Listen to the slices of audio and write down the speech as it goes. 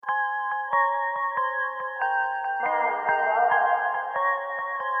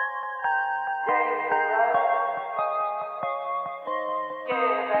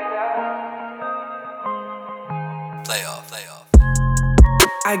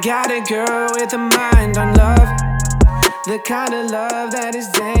I got a girl with a mind on love, the kind of love that is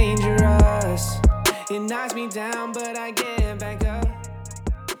dangerous. It knocks me down, but I get back up.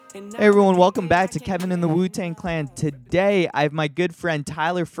 Hey everyone, welcome back to Kevin and the Wu-Tang Clan. Today, I have my good friend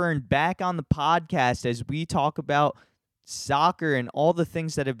Tyler Fern back on the podcast as we talk about soccer and all the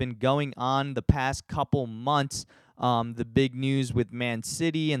things that have been going on the past couple months. The big news with Man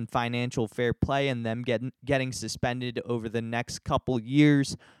City and financial fair play and them getting suspended over the next couple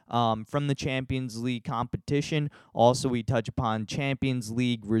years from the Champions League competition. Also, we touch upon Champions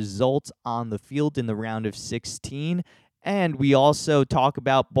League results on the field in the round of 16. And we also talk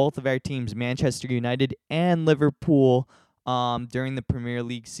about both of our teams, Manchester United and Liverpool, during the Premier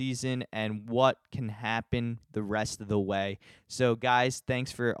League season and what can happen the rest of the way. So, guys,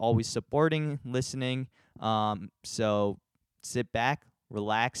 thanks for always supporting, listening. So sit back,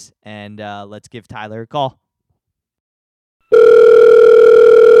 relax, and let's give Tyler a call.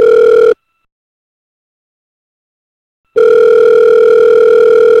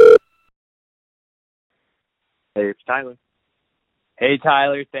 Hey, it's Tyler. Hey,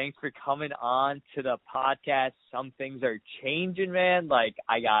 Tyler, thanks for coming on to the podcast. Some things are changing, man. Like,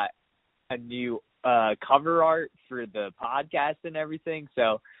 I got a new cover art for the podcast and everything.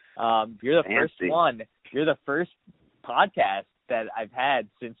 So you're the first one. You're the first podcast that I've had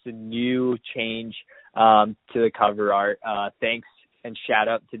since the new change to the cover art. Thanks and shout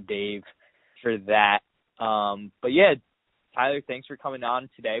out to Dave for that. But, yeah, Tyler, thanks for coming on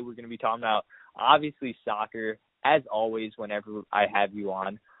today. We're going to be talking about, obviously, soccer, as always, whenever I have you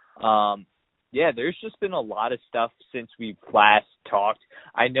on. Yeah, there's just been a lot of stuff since we last talked.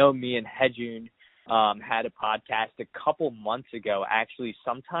 I know me and Hejun had a podcast a couple months ago, actually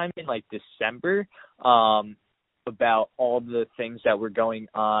sometime in like December, about all the things that were going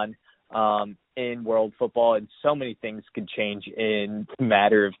on in world football, and so many things could change in a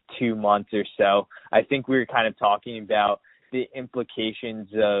matter of 2 months or so. I think we were kind of talking about the implications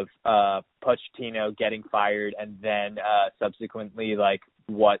of Pochettino getting fired, and then subsequently, like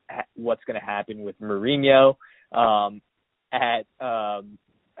what's going to happen with Mourinho at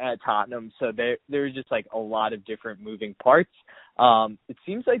Tottenham. So there's just like a lot of different moving parts. It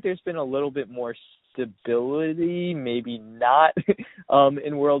seems like there's been a little bit more stability, maybe not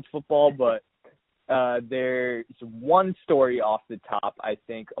in world football, but there's one story off the top I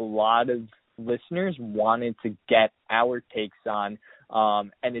think a lot of listeners wanted to get our takes on,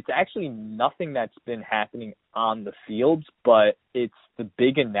 and it's actually nothing that's been happening on the fields, but it's the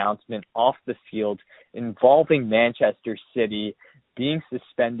big announcement off the field involving Manchester City being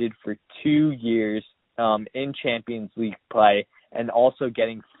suspended for 2 years in Champions League play, and also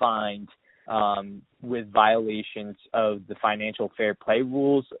getting fined with violations of the financial fair play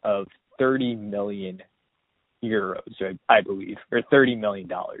rules of 30 million euros, I believe, or $30 million.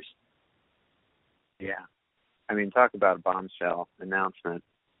 Yeah. I mean, talk about a bombshell announcement.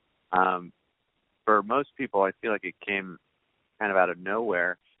 For most people, I feel like it came kind of out of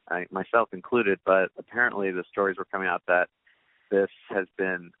nowhere, myself included, but apparently the stories were coming out that this has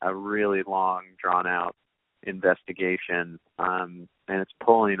been a really long, drawn-out investigation, and it's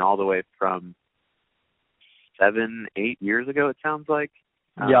pulling all the way from 7-8 years ago, it sounds like.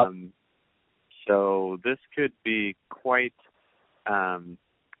 Yep. So this could be quite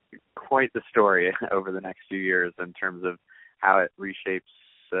the story over the next few years in terms of how it reshapes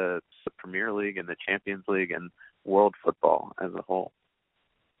the Premier League and the Champions League and world football as a whole.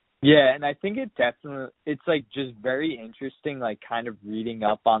 Yeah, and I think it's like just very interesting, like kind of reading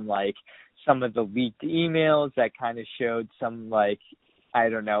up on like some of the leaked emails that kind of showed some like, I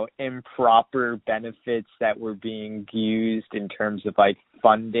don't know, improper benefits that were being used in terms of like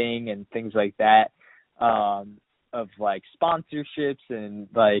funding and things like that, of like sponsorships and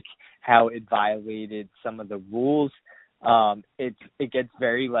like how it violated some of the rules. It gets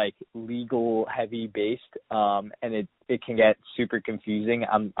very like legal heavy based, and it can get super confusing.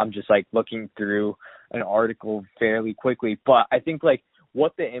 I'm just like looking through an article fairly quickly, but I think like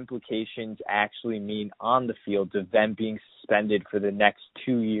what the implications actually mean on the field of them being suspended for the next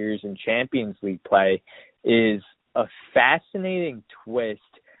 2 years in Champions League play is a fascinating twist,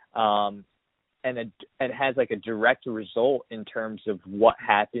 and has like a direct result in terms of what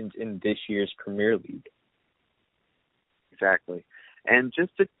happens in this year's Premier League. Exactly. And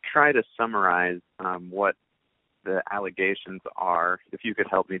just to try to summarize what the allegations are, if you could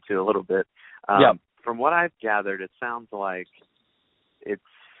help me too a little bit. From what I've gathered, it sounds like it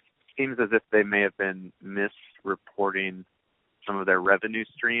seems as if they may have been misreporting some of their revenue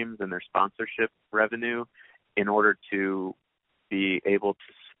streams and their sponsorship revenue in order to be able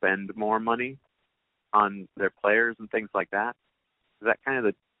to spend more money on their players and things like that. Is that kind of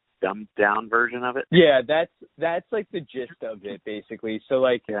the dumbed down version of it? Yeah, that's like the gist of it, basically. So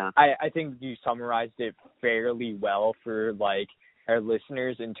like, Yeah. I think you summarized it fairly well for like our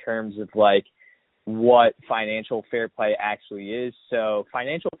listeners in terms of like what financial fair play actually is. So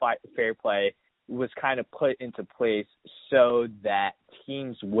financial fair play was kind of put into place so that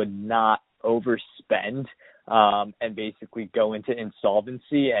teams would not overspend and basically go into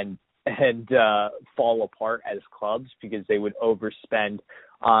insolvency and fall apart as clubs because they would overspend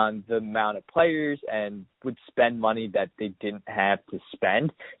on the amount of players and would spend money that they didn't have to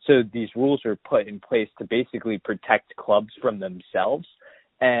spend. So these rules were put in place to basically protect clubs from themselves.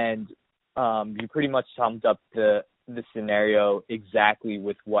 And you pretty much summed up the scenario exactly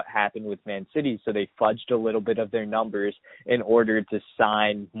with what happened with Man City. So they fudged a little bit of their numbers in order to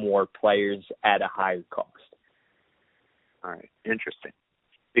sign more players at a higher cost. All right. Interesting.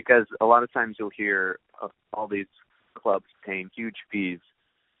 Because a lot of times you'll hear of all these clubs paying huge fees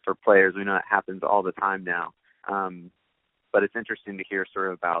for players. We know that happens all the time now. But it's interesting to hear sort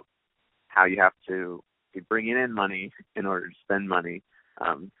of about how you have to be bringing in money in order to spend money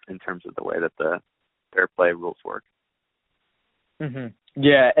in terms of the way that the fair play rules work. Mm-hmm.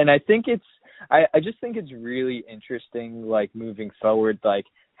 Yeah, and I think I just think it's really interesting, like moving forward, like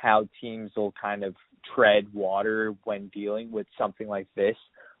how teams will kind of tread water when dealing with something like this,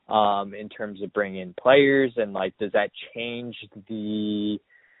 in terms of bringing in players, and like does that change the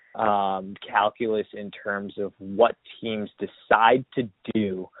calculus in terms of what teams decide to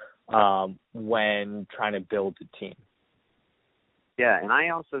do when trying to build a team? Yeah, and I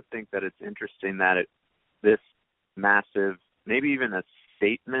also think that it's interesting that this massive, maybe even a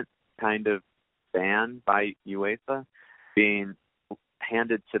statement kind of ban by UEFA being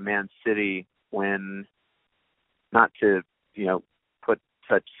handed to Man City when, not to, put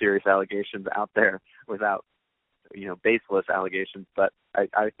such serious allegations out there without, baseless allegations, but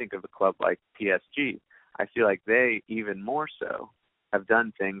I think of a club like PSG. I feel like they, even more so, have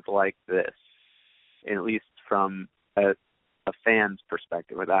done things like this, at least from a fan's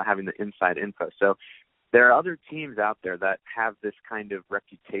perspective, without having the inside info. So there are other teams out there that have this kind of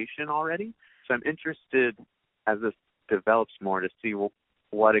reputation already. So I'm interested, as this develops more, to see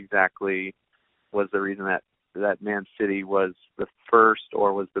what exactly was the reason that Man City was the first,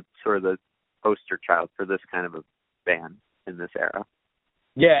 or was the sort of the poster child for this kind of a ban in this era.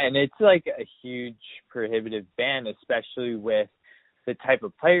 Yeah, and it's like a huge prohibitive ban, especially with the type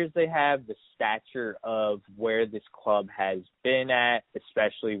of players they have, the stature of where this club has been at,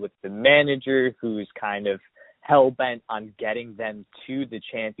 especially with the manager who's kind of hell-bent on getting them to the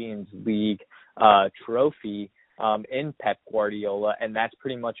Champions League trophy in Pep Guardiola, and that's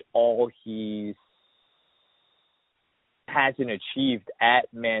pretty much all he hasn't achieved at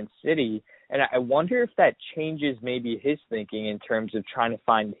Man City. And I wonder if that changes maybe his thinking in terms of trying to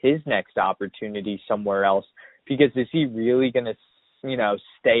find his next opportunity somewhere else, because is he really going to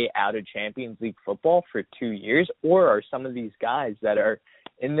stay out of Champions League football for 2 years? Or are some of these guys that are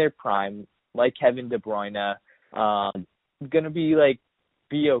in their prime, like Kevin De Bruyne, going to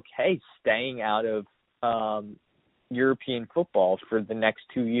be okay staying out of European football for the next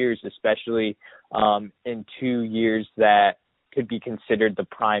 2 years, especially in 2 years that could be considered the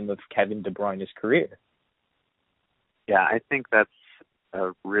prime of Kevin De Bruyne's career? Yeah, I think that's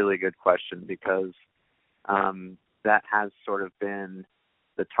a really good question, because that has sort of been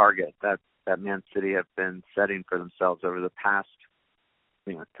the target that Man City have been setting for themselves over the past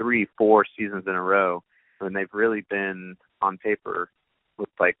 3-4 seasons in a row, when they've really been, on paper,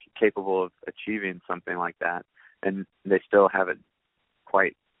 looked like capable of achieving something like that, and they still haven't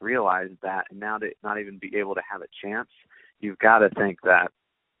quite realized that. And now to not even be able to have a chance, you've got to think that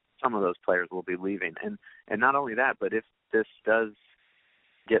some of those players will be leaving. And not only that, but if this does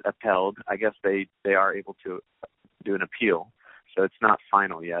get upheld, I guess they are able to do an appeal, so it's not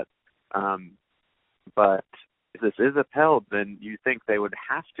final yet. But if this is upheld, then you think they would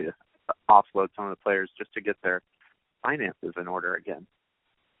have to offload some of the players just to get their finances in order again.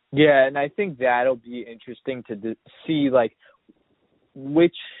 Yeah, and I think that'll be interesting to see, like,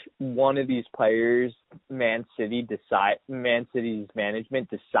 which one of these players Man City's management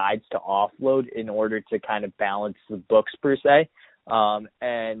decides to offload in order to kind of balance the books, per se.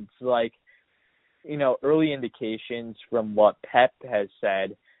 And like, early indications from what Pep has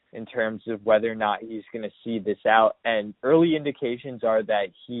said in terms of whether or not he's going to see this out, and early indications are that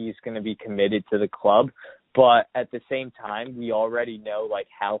he's going to be committed to the club. But at the same time, we already know like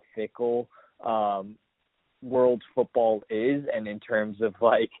how fickle world football is, and in terms of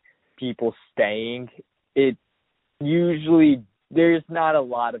like people staying, it usually there's not a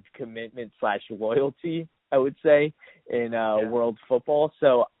lot of commitment / loyalty, I would say, in world football.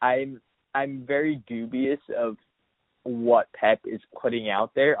 So I'm very dubious of what Pep is putting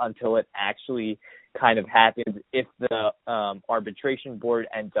out there until it actually kind of happens. If the arbitration board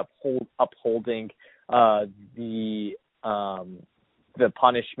ends up upholding the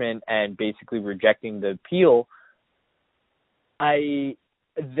punishment and basically rejecting the appeal, I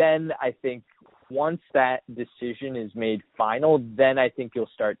think once that decision is made final, then I think you'll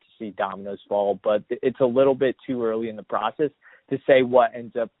start to see dominoes fall. But it's a little bit too early in the process to say what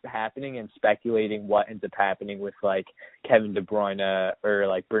ends up happening and speculating what ends up happening with like Kevin De Bruyne or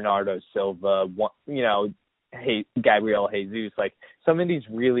like Bernardo Silva, Gabriel Jesus, like some of these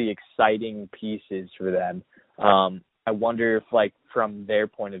really exciting pieces for them. I wonder if like from their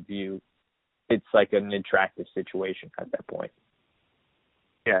point of view, it's like an attractive situation at that point.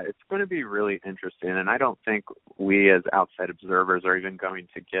 Yeah, it's going to be really interesting, and I don't think we as outside observers are even going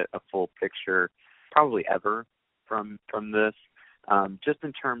to get a full picture probably ever from this. Just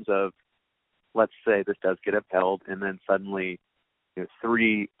in terms of, let's say this does get upheld, and then suddenly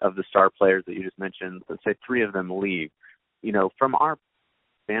three of the star players that you just mentioned, let's say three of them leave. From our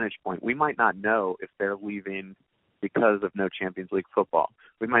vantage point, we might not know if they're leaving because of no Champions League football.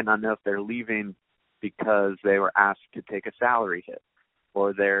 We might not know if they're leaving because they were asked to take a salary hit,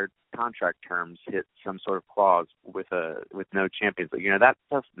 or their contract terms hit some sort of clause with no Champions League. That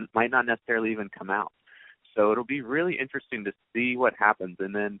stuff might not necessarily even come out. So it'll be really interesting to see what happens,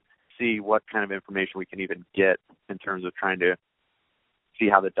 and then see what kind of information we can even get in terms of trying to see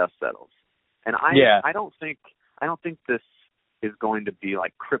how the dust settles. And I don't think this is going to be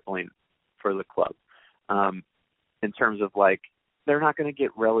like crippling for the club. In terms of like, they're not going to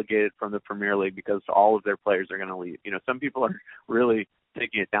get relegated from the Premier League because all of their players are going to leave. Some people are really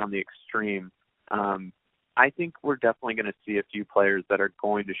taking it down the extreme. I think we're definitely going to see a few players that are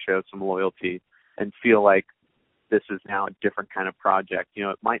going to show some loyalty and feel like this is now a different kind of project.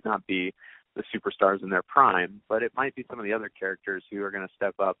 It might not be the superstars in their prime, but it might be some of the other characters who are going to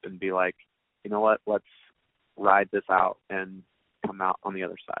step up and be like, you know what, let's ride this out and come out on the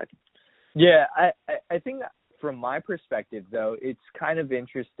other side. Yeah, I think that from my perspective, though, it's kind of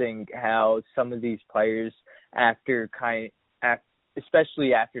interesting how some of these players,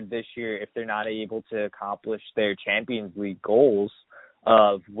 especially after this year, if they're not able to accomplish their Champions League goals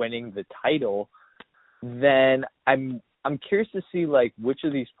of winning the title, then I'm curious to see like which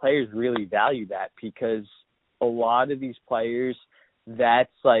of these players really value that, because a lot of these players,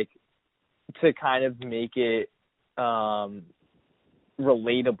 that's like to kind of make it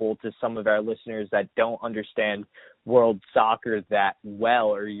relatable to some of our listeners that don't understand world soccer that well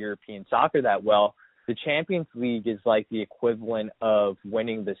or European soccer that well. The Champions League is like the equivalent of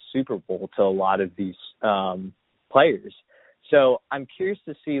winning the Super Bowl to a lot of these players. So I'm curious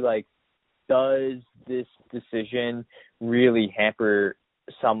to see, like, does this decision really hamper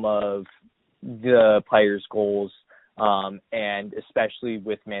some of the players' goals, and especially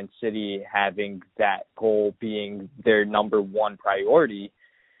with Man City having that goal being their number one priority,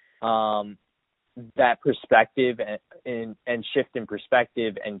 that perspective and shift in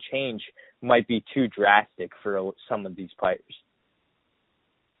perspective and change might be too drastic for some of these players.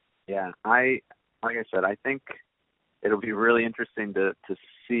 Yeah, like I said, I think it'll be really interesting to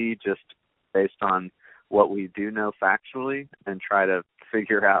see, just based on what we do know factually, and try to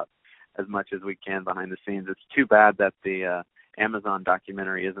figure out as much as we can behind the scenes. It's too bad that the Amazon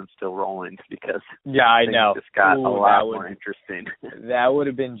documentary isn't still rolling, because I know just got a lot more interesting. That would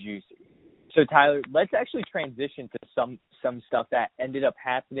have been juicy. So Tyler, let's actually transition to some stuff that ended up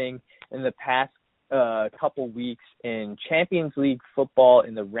happening in the past couple weeks in Champions League football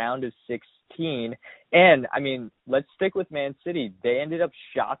in the round of 16. And I mean, let's stick with Man City. They ended up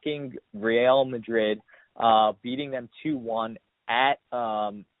shocking Real Madrid, beating them 2-1 at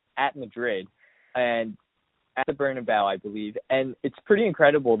Madrid and at the Bernabeu, I believe. And it's pretty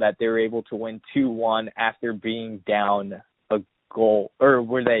incredible that they were able to win 2-1 after being down a goal. Or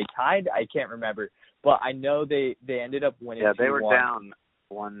were they tied? I can't remember. But I know they ended up winning 2-1. Yeah, they were down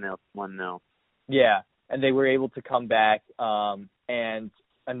 1-0. Yeah, and they were able to come back. And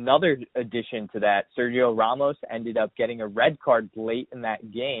another addition to that, Sergio Ramos ended up getting a red card late in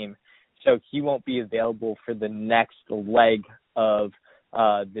that game, so he won't be available for the next leg of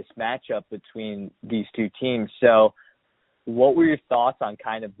this matchup between these two teams. So what were your thoughts on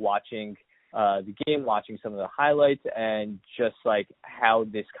kind of watching the game, watching some of the highlights, and just like how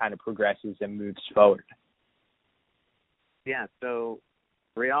this kind of progresses and moves forward? Yeah, so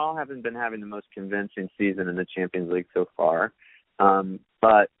Real haven't been having the most convincing season in the Champions League so far,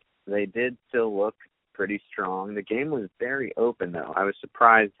 but they did still look pretty strong. The game was very open, though. I was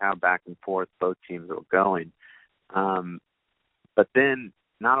surprised how back and forth both teams were going. But then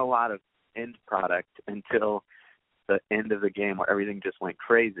not a lot of end product until the end of the game where everything just went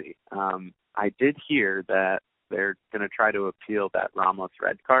crazy. I did hear that they're going to try to appeal that Ramos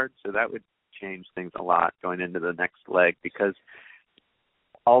red card, so that would change things a lot going into the next leg, because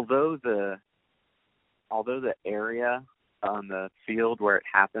although the area on the field where it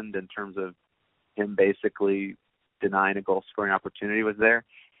happened in terms of him basically denying a goal scoring opportunity was there,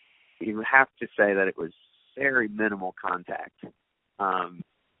 you have to say that it was very minimal contact,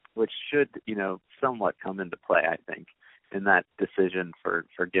 which should, somewhat come into play, I think, in that decision for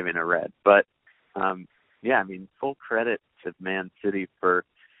giving a red. But, full credit to Man City for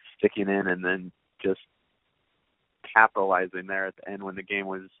sticking in and then just capitalizing there at the end when the game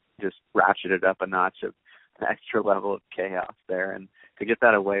was just ratcheted up a notch of an extra level of chaos there. And to get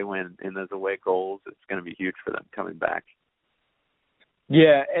that away win in those away goals, it's going to be huge for them coming back.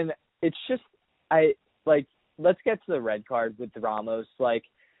 Yeah, and it's just, let's get to the red card with Ramos.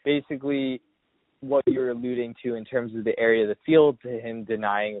 Basically what you're alluding to in terms of the area of the field, to him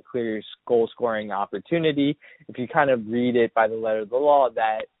denying a clear goal-scoring opportunity. If you kind of read it by the letter of the law,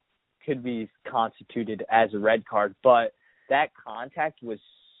 that could be constituted as a red card. But that contact was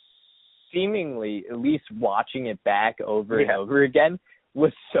seemingly, at least watching it back over and over again,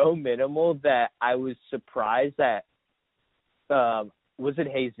 was so minimal that I was surprised that, was it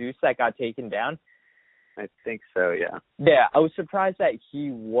Jesus that got taken down? I think so, yeah. Yeah, I was surprised that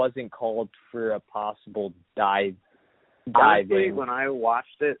he wasn't called for a possible diving. Honestly, when I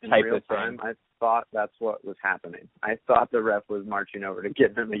watched it in real time, I thought that's what was happening. I thought the ref was marching over to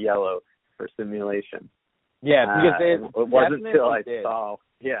give him a yellow for simulation. Yeah, because it wasn't until I saw,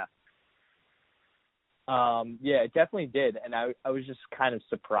 it definitely did, and I was just kind of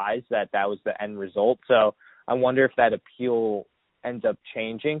surprised that was the end result. So I wonder if that appeal ends up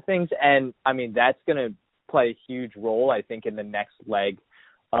changing things, and that's going to play a huge role, I think, in the next leg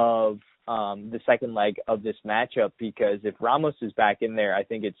of the second leg of this matchup, because if Ramos is back in there, I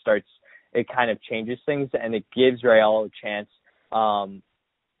think it kind of changes things, and it gives Real a chance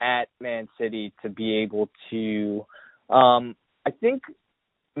at Man City to be able to, I think,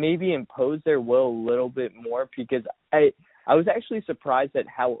 maybe impose their will a little bit more, because I was actually surprised at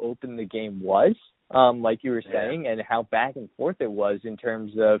how open the game was, like you were saying, and how back and forth it was in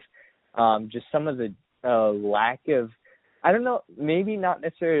terms of just some of the lack of, I don't know, maybe not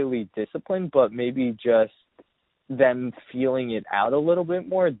necessarily discipline, but maybe just them feeling it out a little bit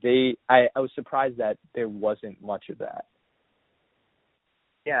more. I was surprised that there wasn't much of that.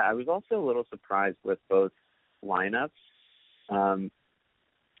 Yeah, I was also a little surprised with both lineups.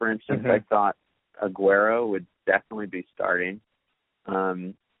 For instance, I thought Aguero would definitely be starting.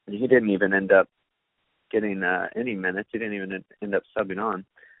 He didn't even end up getting any minutes. He didn't even end up subbing on.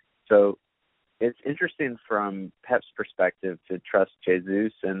 So it's interesting from Pep's perspective to trust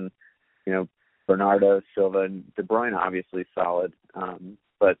Jesus and, Bernardo Silva and De Bruyne, obviously solid.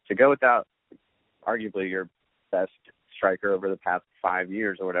 But to go without arguably your best striker over the past 5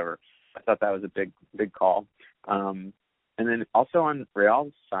 years or whatever, I thought that was a big call. And then also on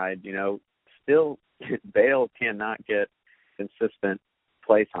Real's side, still Bale cannot get consistent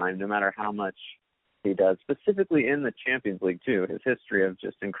play time no matter how much he does, specifically in the Champions League too. His history of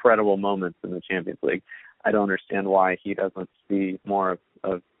just incredible moments in the Champions League. I don't understand why he doesn't see more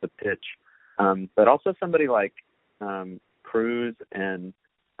of the pitch. But also somebody like Cruz and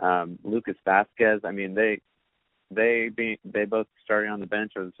Lucas Vasquez. They both started on the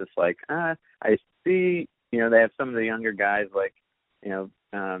bench. I was just like, I see. They have some of the younger guys like, I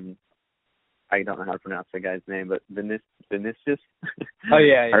don't know how to pronounce the guy's name, but Vinicius. Oh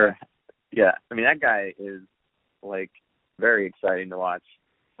yeah. Yeah, that guy is very exciting to watch.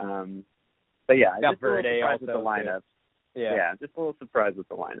 But yeah, just a little surprised with the lineups. Yeah, just a little surprised with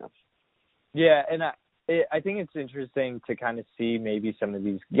the lineups. Yeah, and I think it's interesting to kind of see maybe some of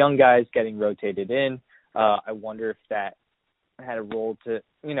these young guys getting rotated in. I wonder if that had a role to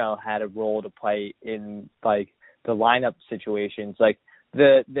play in the lineup situations.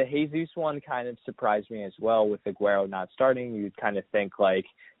 The Jesus one kind of surprised me as well, with Aguero not starting. You'd kind of think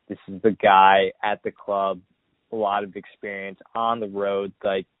this is the guy at the club, a lot of experience on the road.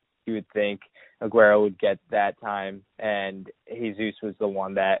 You would think Aguero would get that time, and Jesus was the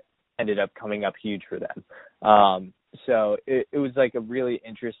one that ended up coming up huge for them. So it was a really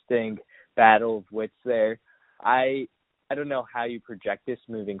interesting battle of wits there. I don't know how you project this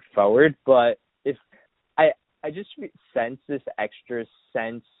moving forward, but if I just sense this extra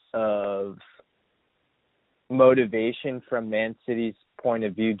sense of motivation from Man City's point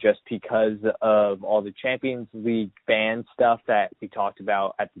of view, just because of all the Champions League ban stuff that we talked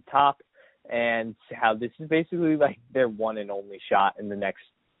about at the top, and how this is basically like their one and only shot in the next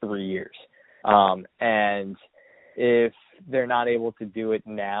 3 years. And if they're not able to do it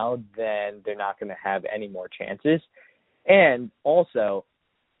now, then they're not going to have any more chances. And also,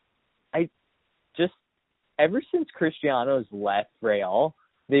 ever since Cristiano's left Real,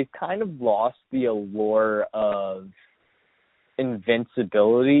 they've kind of lost the allure of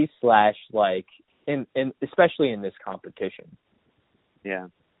invincibility / like in especially in this competition. Yeah.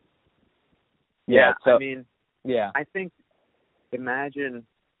 So, I mean, I think, imagine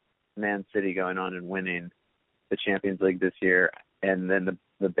Man City going on and winning the Champions League this year, and then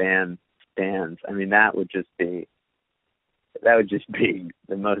the ban stands. I mean, that would just be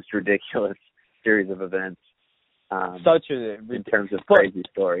the most ridiculous series of events. In terms of crazy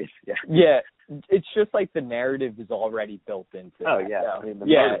stories. Yeah, it's just like the narrative is already built into that. Oh, yeah. So, I mean,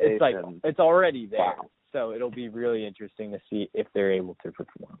 it's like it's already there. Wow. So it'll be really interesting to see if they're able to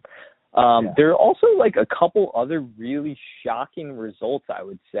perform. There are also like a couple other really shocking results, I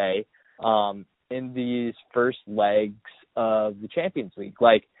would say, in these first legs of the Champions League.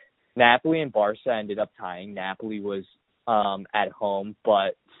 Like Napoli and Barca ended up tying. Napoli was at home,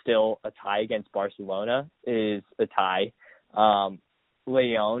 but still a tie against Barcelona is a tie.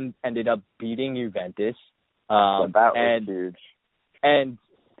 Lyon ended up beating Juventus. That was huge. And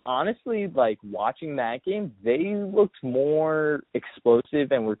honestly, like watching that game, they looked more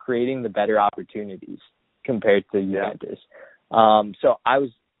explosive and were creating the better opportunities compared to Juventus. So I was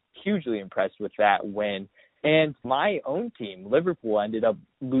hugely impressed with that win. And my own team, Liverpool, ended up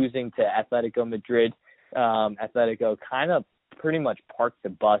losing to Atletico Madrid. Atletico kind of pretty much parked the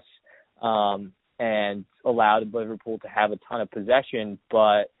bus and allowed Liverpool to have a ton of possession,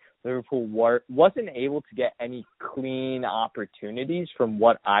 but Liverpool wasn't able to get any clean opportunities from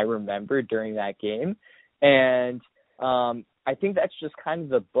what I remember during that game. And I think that's just kind of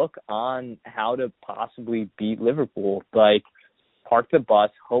the book on how to possibly beat Liverpool. Like, park the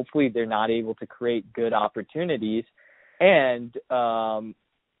bus. Hopefully they're not able to create good opportunities and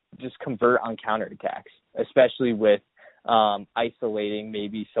just convert on counterattacks, especially with isolating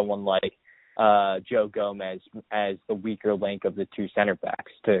maybe someone like Joe Gomez as the weaker link of the two center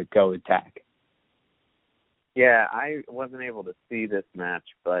backs to go attack. Yeah, I wasn't able to see this match,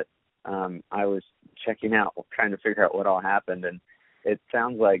 but I was checking out, trying to figure out what all happened, and it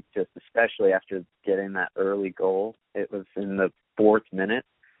sounds like just especially after getting that early goal, it was in the 4th minute,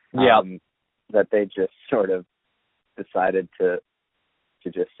 that they just sort of decided to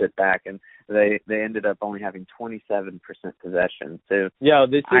just sit back, and they ended up only having 27% possession. So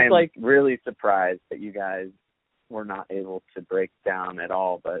I'm really surprised that you guys were not able to break down at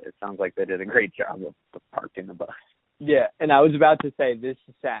all, but it sounds like they did a great job of parking the bus. Yeah, and I was about to say, this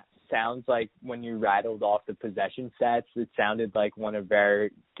sounds like when you rattled off the possession stats, it sounded like one of our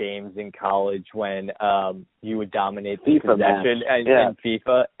games in college when you would dominate the FIFA possession in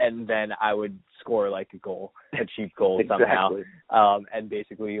FIFA, and then I would score like a cheap goal somehow, and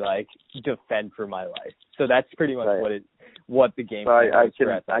basically like defend for my life. So that's pretty much what the game was.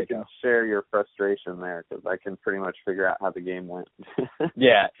 I can share your frustration there because I can pretty much figure out how the game went.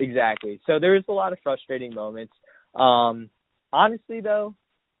 Yeah, exactly. So there was a lot of frustrating moments. Honestly, though,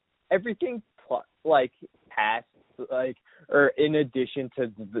 everything past, or in addition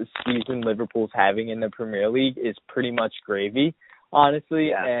to the season Liverpool's having in the Premier League is pretty much gravy, honestly.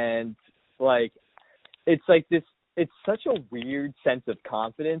 Yeah. And it's like this, it's such a weird sense of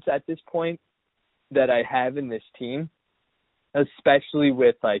confidence at this point that I have in this team, especially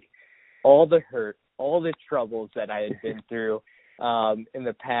with all the hurt, all the troubles that I had been through in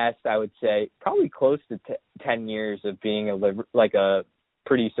the past. I would say probably close to 10 years of being a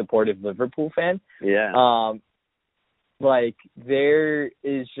pretty supportive Liverpool fan. Yeah. There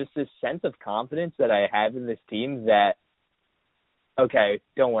is just this sense of confidence that I have in this team that, okay,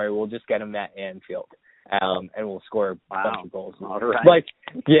 don't worry, we'll just get them at Anfield, and we'll score a bunch of goals. All right.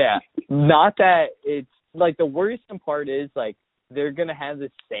 Not that it's the worrisome part is they're gonna have the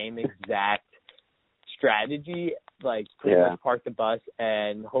same exact strategy, pretty much park the bus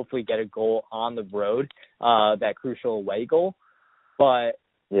and hopefully get a goal on the road, that crucial away goal. But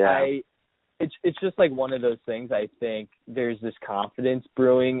it's just one of those things. I think there's this confidence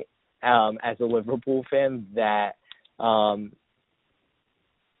brewing as a Liverpool fan that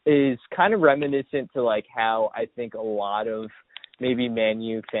is kind of reminiscent to how I think a lot of maybe Man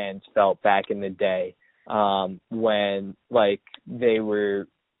U fans felt back in the day when they were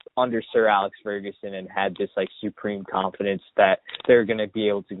under Sir Alex Ferguson and had this supreme confidence that they're going to be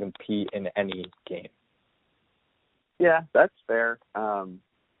able to compete in any game. Yeah, that's fair.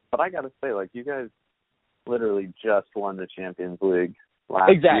 But I got to say, you guys literally just won the Champions League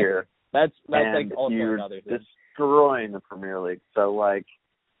last year. That's and like also you're another thing. destroying the Premier League. So, like,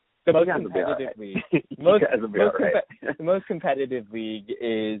 The most you guys will be all competitive right. league. You guys will be all right. The most competitive league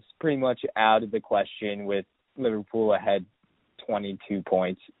is pretty much out of the question with Liverpool ahead 22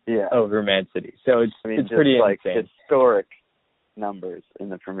 points over Man City. So it's pretty like insane. Historic numbers in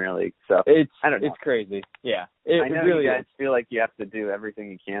the Premier League. So I don't know. It's crazy. Yeah. I know really you guys is. feel like you have to do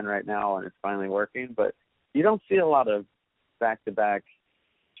everything you can right now and it's finally working, but you don't see a lot of back-to-back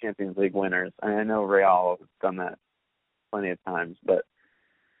Champions League winners. I know Real has done that plenty of times, but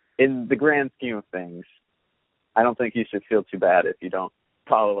in the grand scheme of things, I don't think you should feel too bad if you don't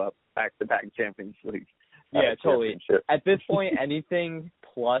follow up back-to-back Champions League. Yeah, totally. At this point, anything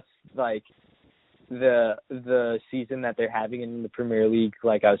plus like the season that they're having in the Premier League,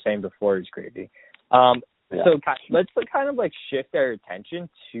 like I was saying before, is crazy. So let's kind of like shift our attention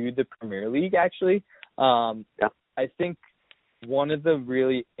to the Premier League. Actually, I think one of the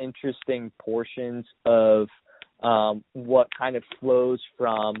really interesting portions of what kind of flows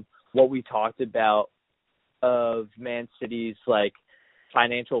from what we talked about of Man City's like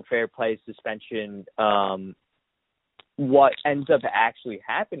financial fair play suspension, what ends up actually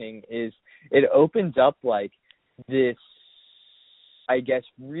happening is it opens up like this, I guess,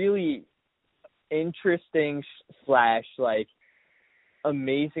 really interesting / like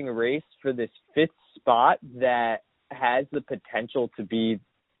amazing race for this 5th spot that has the potential to be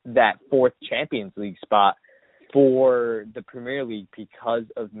that 4th Champions League spot for the Premier League because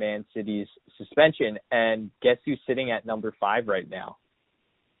of Man City's suspension. And guess who's sitting at number 5 right now?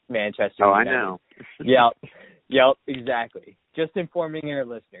 Manchester United. I know. Yep, exactly. Just informing our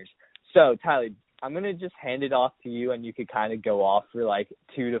listeners. So, Tyler, I'm going to just hand it off to you, and you could kind of go off for like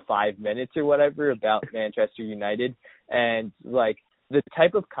 2 to 5 minutes or whatever about Manchester United and like the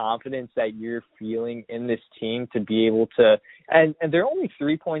type of confidence that you're feeling in this team to be able to, and they're only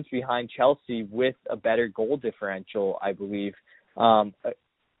 3 points behind Chelsea with a better goal differential, I believe,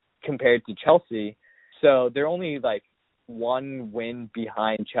 compared to Chelsea. So they're only like 1 win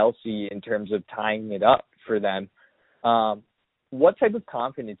behind Chelsea in terms of tying it up for them. What type of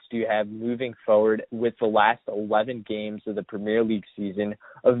confidence do you have moving forward with the last 11 games of the Premier League season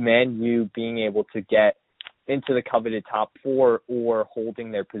of Man U being able to get into the coveted top 4 or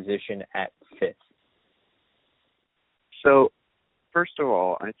holding their position at 5th? So, first of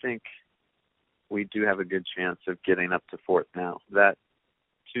all, I think we do have a good chance of getting up to 4th now. That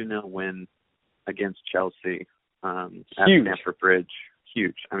 2-0 win against Chelsea at Stamford Bridge,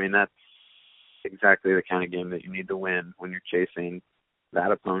 huge. I mean, that's exactly the kind of game that you need to win when you're chasing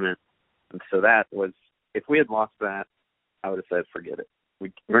that opponent. And so that was, if we had lost that, I would have said, forget it.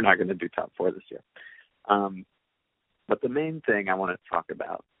 We're not going to do top 4 this year. But the main thing I want to talk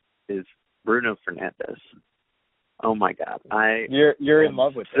about is Bruno Fernandes. Oh my God. You're in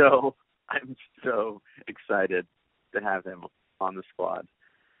love with him. I'm so excited to have him on the squad.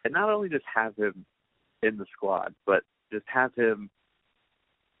 And not only just have him in the squad, but just have him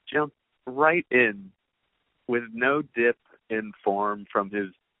jump right in with no dip in form from his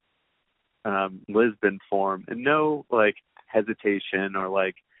Lisbon form and no like hesitation or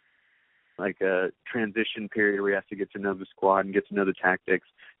like a transition period where he has to get to know the squad and get to know the tactics.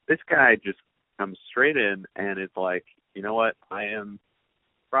 This guy just comes straight in and it's like, you know what, I am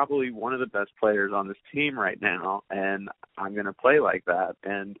probably one of the best players on this team right now, and I'm going to play like that.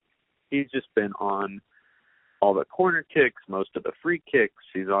 And he's just been on all the corner kicks, most of the free kicks.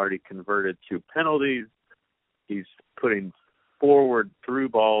 He's already converted 2 penalties. He's putting forward through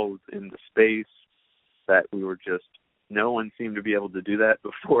balls into space that no one seemed to be able to do that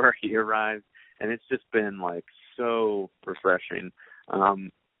before he arrived. And it's just been like so refreshing.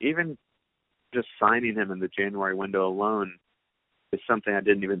 Even just signing him in the January window alone is something I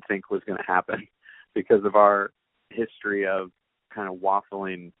didn't even think was going to happen because of our history of kind of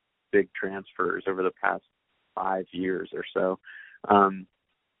waffling big transfers over the past 5 years or so.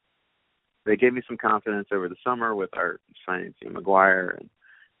 They gave me some confidence over the summer with our signing of Maguire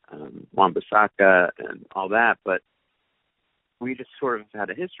and Wan-Bissaka and all that, but we just sort of had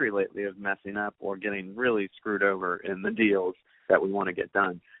a history lately of messing up or getting really screwed over in the deals that we want to get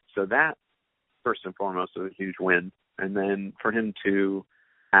done. So that, first and foremost, was a huge win. And then for him to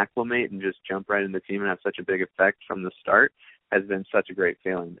acclimate and just jump right in the team and have such a big effect from the start has been such a great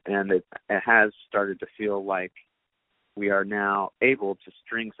feeling. And it has started to feel like we are now able to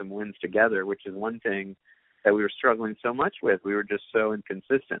string some wins together, which is one thing that we were struggling so much with. We were just so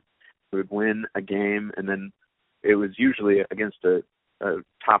inconsistent. We would win a game, and then it was usually against a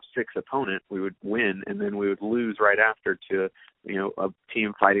top 6 opponent. We would win, and then we would lose right after to a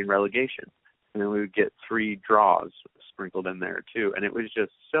team fighting relegation. And then we would get 3 draws sprinkled in there too, and it was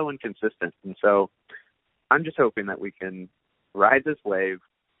just so inconsistent. And so I'm just hoping that we can ride this wave,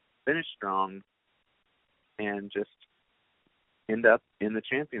 finish strong, and just end up in the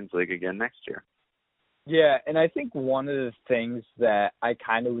Champions League again next year. Yeah, and I think one of the things that I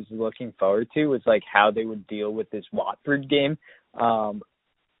kind of was looking forward to was like how they would deal with this Watford game.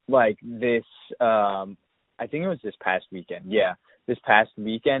 Like this, I think it was this past weekend. Yeah, this past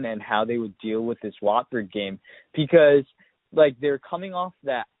weekend, and how they would deal with this Watford game, because like they're coming off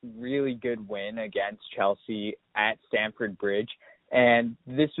that really good win against Chelsea at Stamford Bridge. And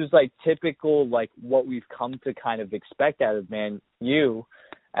this was like typical, like what we've come to kind of expect out of Man U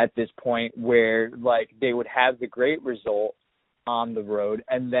at this point, where like they would have the great result on the road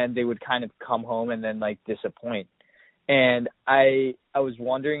and then they would kind of come home and then like disappoint. And I was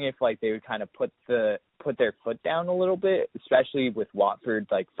wondering if like they would kind of put their foot down a little bit, especially with Watford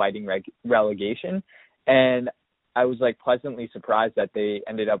like fighting relegation. And I was like pleasantly surprised that they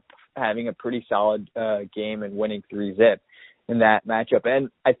ended up having a pretty solid game and winning 3-0 in that matchup. And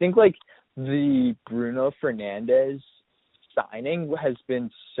I think like the Bruno Fernandes signing has been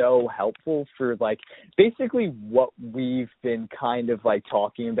so helpful for like basically what we've been kind of like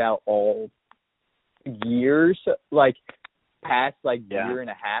talking about all years, like past like year and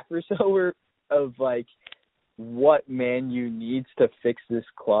a half or so of like what Man U needs to fix this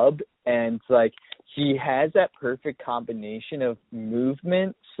club. And like he has that perfect combination of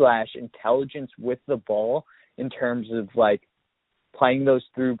movement / intelligence with the ball in terms of like playing those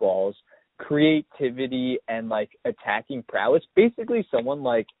through balls, creativity, and like attacking prowess. Basically someone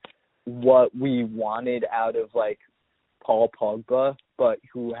like what we wanted out of like Paul Pogba, but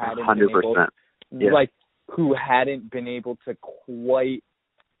who hadn't 100%. been able, Yeah. like who hadn't been able to quite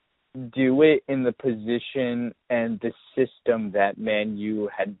do it in the position and the system that Man U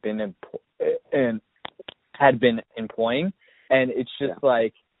had been employing. And it's just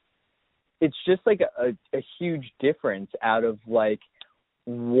like a huge difference out of like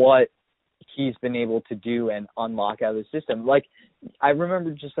what he's been able to do and unlock out of the system. Like I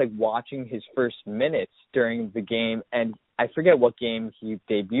remember just like watching his first minutes during the game, and I forget what game he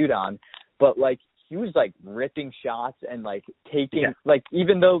debuted on, but like he was like ripping shots and like taking like,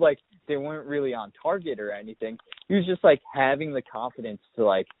 even though like they weren't really on target or anything, he was just like having the confidence to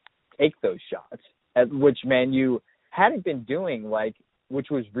like take those shots, which Man U hadn't been doing, like, which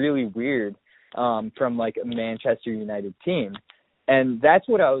was really weird from like a Manchester United team. And that's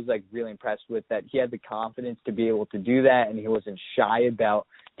what I was like really impressed with, that he had the confidence to be able to do that, and he wasn't shy about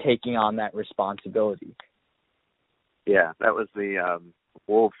taking on that responsibility. Yeah, that was the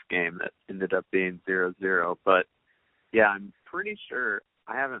Wolves game that ended up being 0-0. But yeah, I'm pretty sure,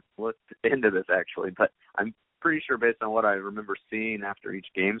 I haven't looked into this actually, but I'm pretty sure based on what I remember seeing after each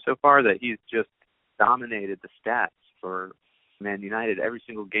game so far that he's just dominated the stats for Man United every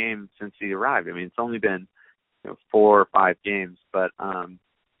single game since he arrived. I mean, it's only been 4 or 5 games, but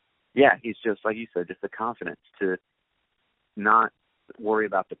yeah, he's just, like you said, just the confidence to not worry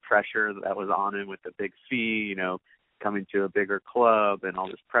about the pressure that was on him with the big fee, coming to a bigger club and all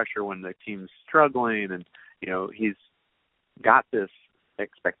this pressure when the team's struggling. And, he's got this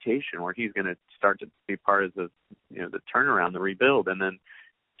expectation where he's going to start to be part of the, the turnaround, the rebuild, and then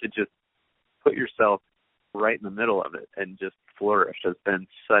to just put yourself right in the middle of it and just flourish has been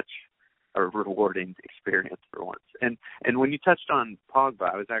such a rewarding experience for once. And when you touched on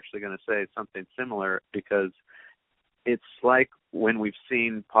Pogba, I was actually going to say something similar, because it's like when we've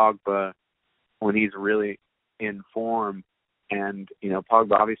seen Pogba when he's really in form, and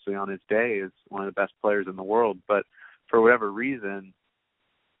Pogba obviously on his day is one of the best players in the world, but for whatever reason,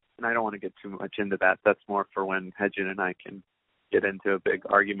 and I don't want to get too much into that, that's more for when Hedgen and I can get into a big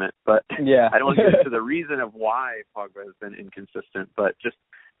argument, but yeah. I don't want to get into the reason of why Pogba has been inconsistent, but just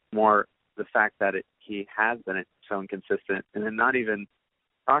more the fact that he has been so inconsistent, and then not even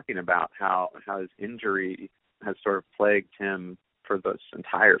talking about how his injury has sort of plagued him for this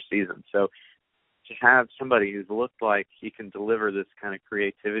entire season. So to have somebody who's looked like he can deliver this kind of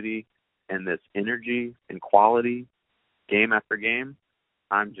creativity and this energy and quality game after game,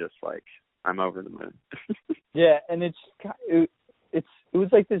 I'm just like, I'm over the moon. Yeah, and it was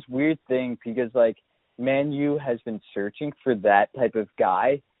like this weird thing, because like Man U has been searching for that type of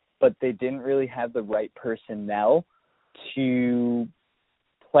guy, but they didn't really have the right personnel to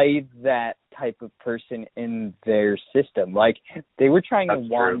play that type of person in their system. Like they were trying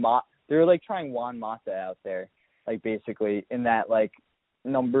trying Juan Mata out there, like basically in that like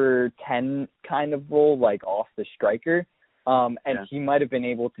number 10 kind of role, like off the striker. He might have been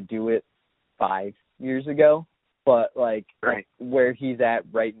able to do it 5 years ago, but like right. where he's at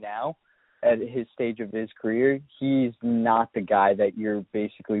right now, at his stage of his career, he's not the guy that you're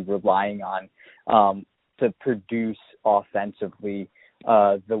basically relying on to produce offensively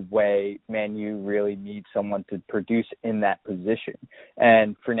the way Man U really needs someone to produce in that position.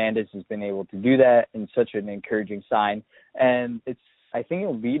 And Fernandes has been able to do that, in such an encouraging sign. And it's, I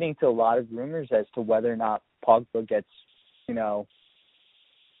think, leading to a lot of rumors as to whether or not Pogba gets,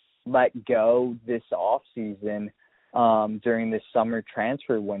 let go this offseason during this summer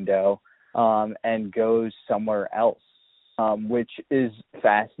transfer window and goes somewhere else, which is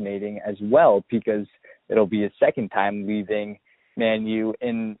fascinating as well, because it'll be a second time leaving Man U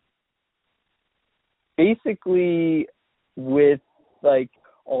in basically with like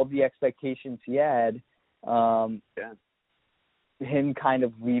all the expectations he had, him kind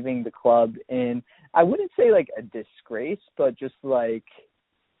of leaving the club in, I wouldn't say like a disgrace, but just like,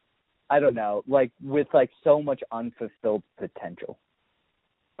 I don't know, like with like so much unfulfilled potential.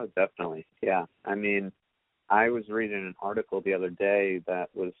 Oh, definitely. Yeah. I mean, I was reading an article the other day that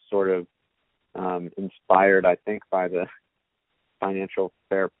was sort of inspired, I think, by the financial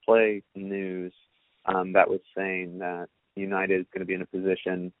fair play news that was saying that United is going to be in a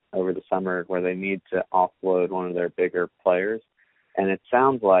position over the summer where they need to offload one of their bigger players. And it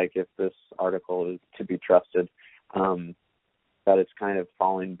sounds like, if this article is to be trusted, that it's kind of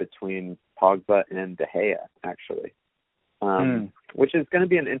falling between Pogba and De Gea, actually. Which is going to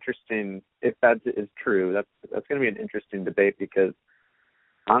be an interesting, if that is true, that's going to be an interesting debate, because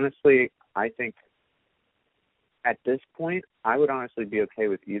honestly, I think at this point, I would honestly be okay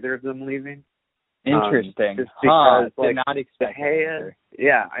with either of them leaving. Interesting. Just because, did not expect De Gea,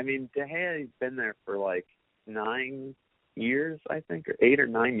 yeah, I mean, De Gea's been there for like 9 years, I think, or 8 or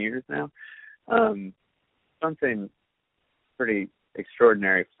 9 years now. Something pretty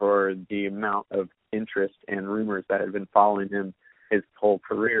extraordinary for the amount of interest and rumors that have been following him his whole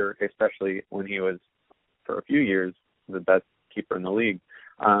career, especially when he was, for a few years, the best keeper in the league.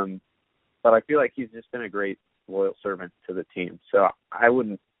 But I feel like he's just been a great, loyal servant to the team. So I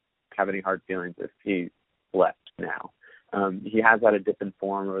wouldn't have any hard feelings if he left now. He has had a dip in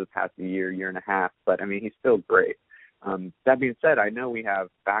form over the past year and a half, but I mean, he's still great. That being said, I know we have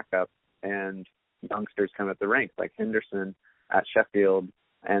backup and youngsters come at the ranks, like Henderson at Sheffield,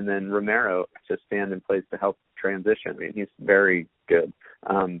 and then Romero to stand in place to help transition. I mean, he's very good.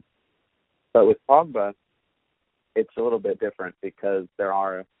 But with Pogba, it's a little bit different, because there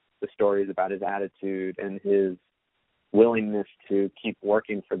are the stories about his attitude and his willingness to keep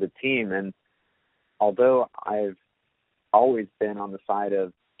working for the team. And although I've always been on the side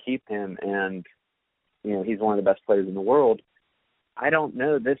of keep him, and he's one of the best players in the world, I don't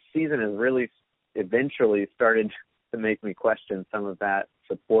know. This season has really eventually started to make me question some of that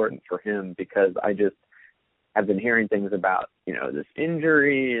support for him, because I just have been hearing things about, this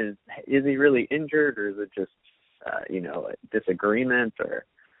injury. Is he really injured, or is it just, a disagreement or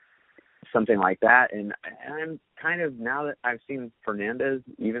something like that? And I'm kind of, now that I've seen Fernandes,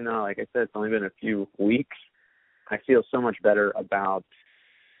 even though, like I said, it's only been a few weeks, I feel so much better about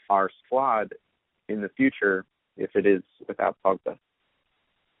our squad in the future if it is without Pogba.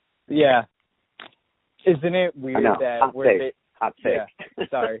 Yeah. Isn't it weird that hot take. Yeah,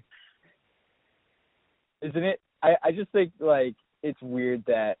 sorry. Isn't it? I just think, like, it's weird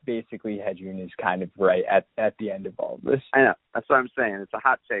that basically Hedgeron is kind of right at the end of all of this. I know. That's what I'm saying. It's a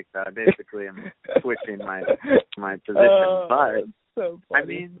hot take that I basically am switching my position. But, so I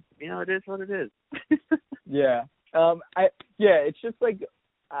mean, it is what it is. Yeah. It's just like,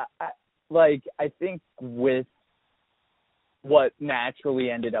 I think with what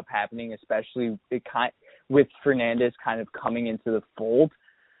naturally ended up happening, especially with Fernandes kind of coming into the fold,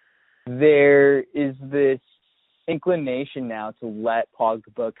 there is this inclination now to let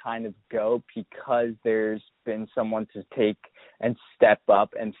Pogba kind of go, because there's been someone to take and step up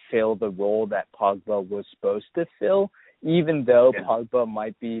and fill the role that Pogba was supposed to fill, even though Pogba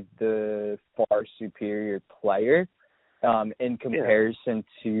might be the far superior player in comparison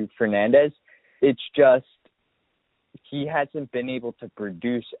to Fernandes. It's just he hasn't been able to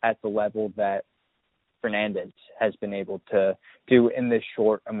produce at the level that Fernandes has been able to do in this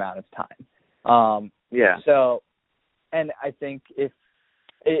short amount of time. So, and I think if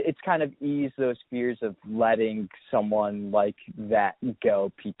it's kind of eased those fears of letting someone like that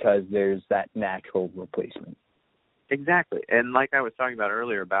go, because there's that natural replacement. Exactly. And like I was talking about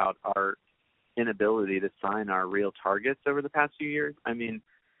earlier about our inability to sign our real targets over the past few years, I mean,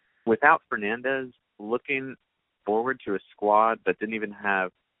 without Fernandes, looking forward to a squad that didn't even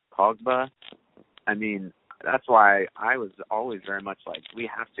have Pogba, I mean, that's why I was always very much like, we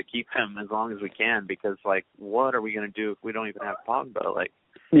have to keep him as long as we can, because, like, what are we going to do if we don't even have Pogba? Like,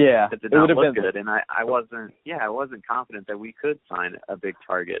 Yeah, It did it not would have look been good, and I wasn't confident that we could sign a big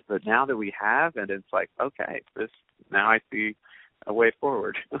target. But now that we have, and it's like, okay, now I see a way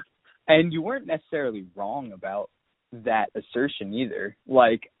forward. And you weren't necessarily wrong about that assertion either.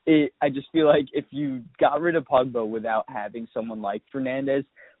 Like, I just feel like if you got rid of Pogba without having someone like Fernandes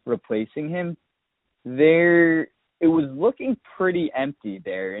replacing him, it was looking pretty empty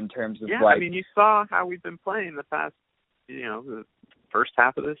there in terms of I mean, you saw how we've been playing the past, the first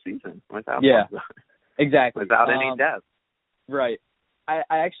half of the season without Pogba. Exactly. Without any depth. Right. I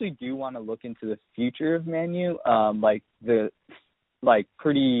actually do want to look into the future of Man U,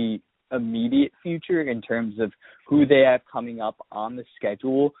 pretty immediate future in terms of who they have coming up on the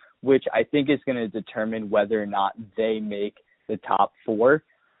schedule, which I think is going to determine whether or not they make the top four.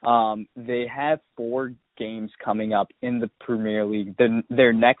 They have 4 games coming up in the Premier League.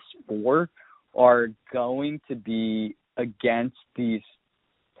 Their next 4 are going to be against these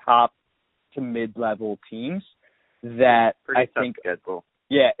top to mid-level teams that pretty I think schedule.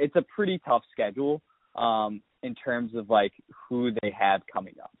 Yeah, it's a pretty tough schedule in terms of like who they have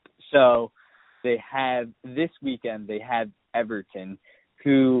coming up. So they have this weekend, they have Everton,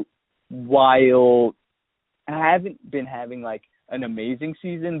 who, while haven't been having like an amazing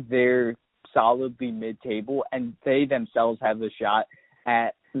season, they're solidly mid-table, and they themselves have a shot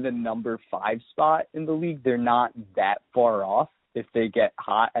at the number 5 spot in the league. They're not that far off if they get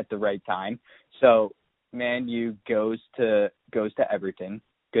hot at the right time. So Man U goes to Everton,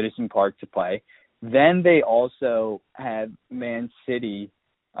 Goodison Park to play. Then they also have Man City,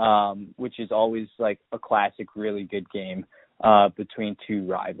 which is always like a classic, really good game between 2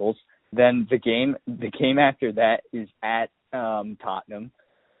 rivals. Then the game after that is at Tottenham.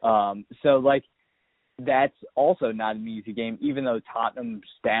 So like that's also not an easy game, even though Tottenham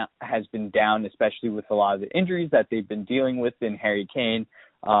has been down, especially with a lot of the injuries that they've been dealing with in Harry Kane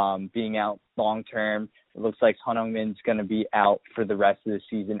being out long term. It looks like Son Heung-min's going to be out for the rest of the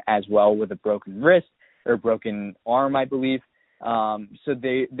season as well with a broken wrist or broken arm, I believe. So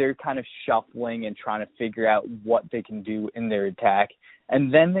they're kind of shuffling and trying to figure out what they can do in their attack.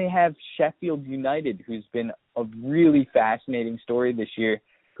 And then they have Sheffield United, who's been a really fascinating story this year,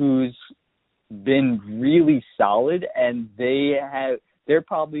 who's been really solid, and they're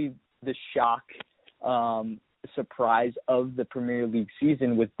probably the shock surprise of the Premier League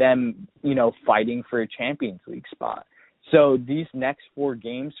season, with them, fighting for a Champions League spot. So these next 4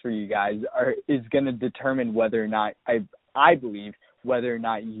 games for you guys is going to determine whether or not, I believe, whether or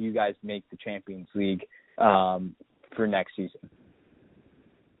not you guys make the Champions League for next season.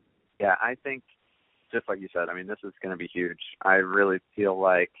 Yeah, I think, just like you said, I mean, this is going to be huge. I really feel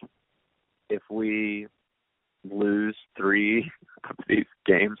like if we lose 3 of these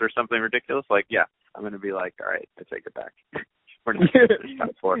games or something ridiculous, I'm going to be like, all right, I take it back. We're not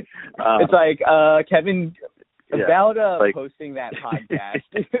top 4. It's like, Kevin, about posting that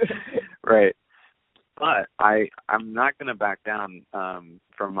podcast. Right. But I'm not going to back down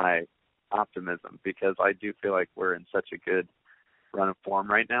from my optimism, because I do feel like we're in such a good run of form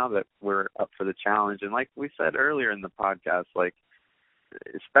right now that we're up for the challenge. And like we said earlier in the podcast, like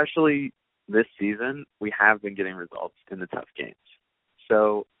especially this season, we have been getting results in the tough games.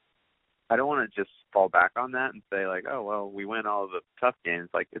 So I don't want to just fall back on that and say like, oh, well, we win all of the tough games.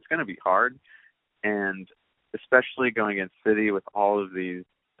 Like, it's going to be hard. And especially going against City with all of these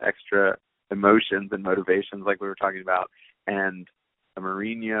extra emotions and motivations like we were talking about, and a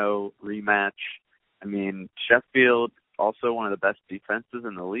Mourinho rematch. I mean, Sheffield, also one of the best defenses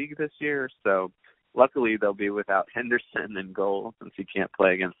in the league this year. So luckily they'll be without Henderson in goal, since he can't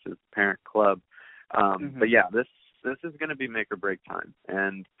play against his parent club. But yeah, this is going to be make or break time.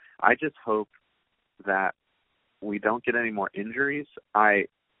 And I just hope that we don't get any more injuries. I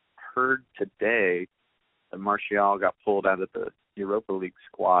heard today that Martial got pulled out of the Europa League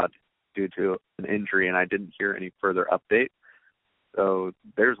squad due to an injury, and I didn't hear any further update. So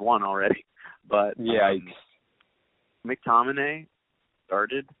there's one already. But McTominay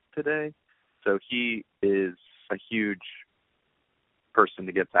started today, so he is a huge person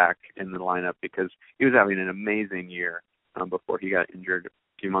to get back in the lineup, because he was having an amazing year before he got injured a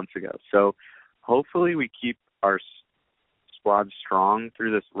few months ago. So hopefully we keep our squad strong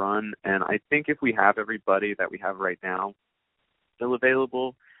through this run, and I think if we have everybody that we have right now still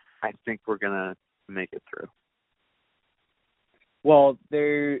available, I think we're going to make it through. Well,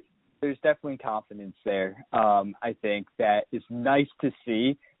 there's definitely confidence there. I think that is nice to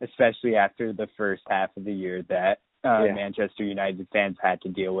see, especially after the first half of the year that Manchester United fans had to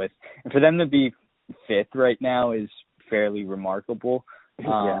deal with. And for them to be 5th right now is fairly remarkable. It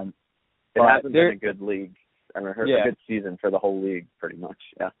hasn't been a good league a good season for the whole league, pretty much.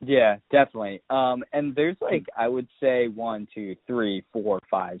 Yeah. Yeah, definitely. And there's like, I would say 1, 2, 3, 4,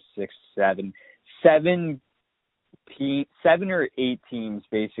 5, 6, 7 or 8 teams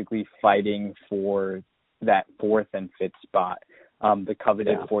basically fighting for that 4th and 5th spot, the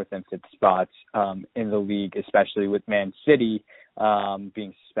coveted 4th and 5th spots in the league, especially with Man City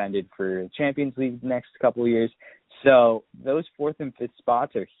being suspended for Champions League the next couple of years. So those 4th and 5th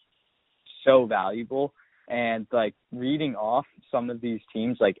spots are so valuable. And like reading off some of these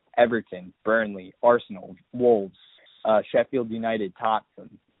teams like Everton, Burnley, Arsenal, Wolves, Sheffield United,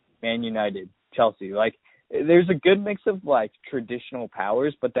 Tottenham, Man United, Chelsea, like there's a good mix of like traditional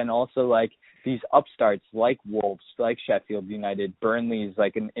powers, but then also like these upstarts like Wolves, like Sheffield United. Burnley is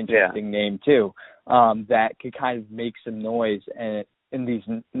like an interesting name too, that could kind of make some noise in these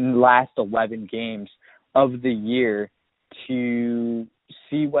last 11 games of the year to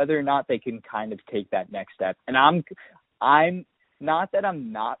see whether or not they can kind of take that next step. And I'm not that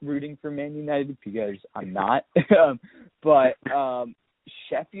I'm not rooting for Man United, because I'm not, but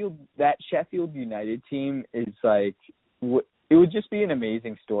Sheffield United team is like, it would just be an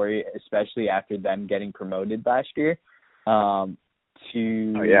amazing story, especially after them getting promoted last year,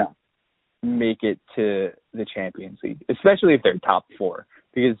 to make it to the Champions League, especially if they're top 4,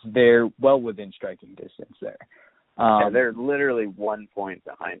 because they're well within striking distance there. They're literally 1 point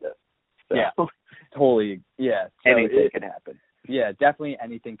behind us. So. Yeah, totally. Yeah, so anything could happen. Yeah, definitely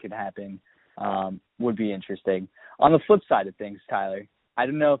anything could happen. Would be interesting. On the flip side of things, Tyler, I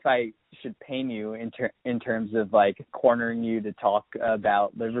don't know if I should pain you in terms of like cornering you to talk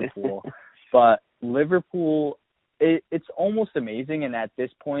about Liverpool, but Liverpool, it's almost amazing. And at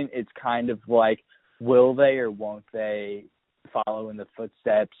this point, it's kind of like, will they or won't they follow in the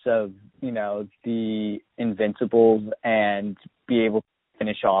footsteps of, you know, the Invincibles and be able to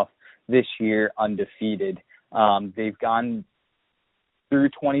finish off this year undefeated? They've gone through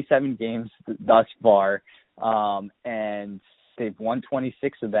 27 games thus far, and they've won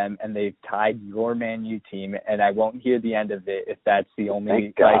 26 of them, and they've tied your Man U team. And I won't hear the end of it if that's the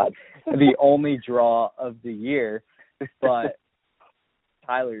only the only draw of the year. But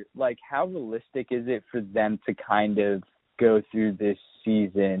Tyler, like, how realistic is it for them to kind of go through this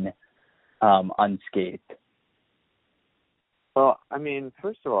season unscathed? Well, I mean,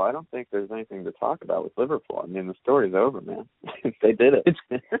 first of all, I don't think there's anything to talk about with Liverpool. I mean, the story's over, man. They did it.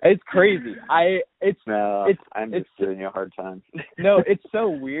 It's crazy. I'm just giving you a hard time. No, it's so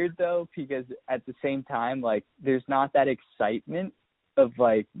weird though, because at the same time, like, there's not that excitement of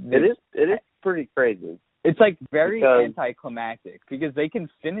like. It is pretty crazy. It's like very anticlimactic, because they can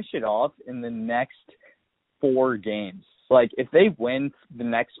finish it off in the next 4 games. Like, if they win the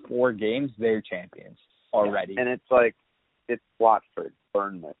next 4 games, they're champions already. And it's like, it's Watford,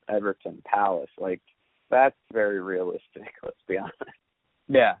 Bournemouth, Everton, Palace. Like, that's very realistic, let's be honest.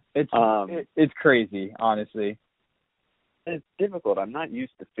 Yeah, it's crazy, honestly. It's difficult. I'm not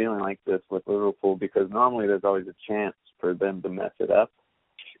used to feeling like this with Liverpool, because normally there's always a chance for them to mess it up.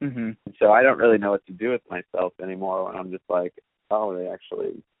 Mm-hmm. So I don't really know what to do with myself anymore when I'm just like, oh, they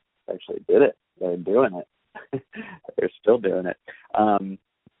actually did it. They're doing it. They're still doing it.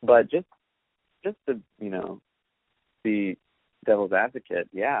 But just to, you know, be devil's advocate,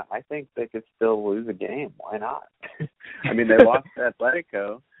 yeah, I think they could still lose a game. Why not? I mean, they lost to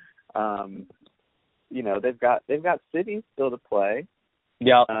Atletico. You know, they've got City still to play.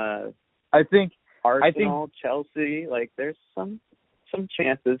 Yeah. I think Arsenal, Chelsea, like, there's some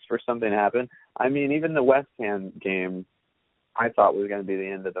chances for something to happen. I mean, even the West Ham game, I thought was going to be the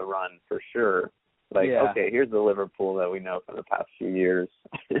end of the run for sure. Like, okay, here's the Liverpool that we know from the past few years.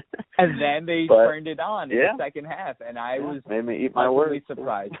 And then they turned it on in the second half, and I was made me eat my words.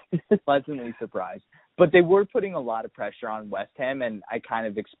 pleasantly surprised. But they were putting a lot of pressure on West Ham, and I kind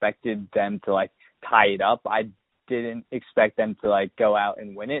of expected them to, like, tie it up. I didn't expect them to, like, go out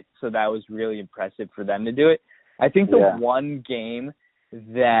and win it, so that was really impressive for them to do it. I think the one game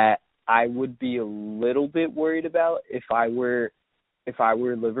that I would be a little bit worried about if I were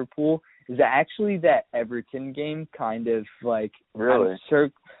Liverpool is actually that Everton game. Kind of like, really,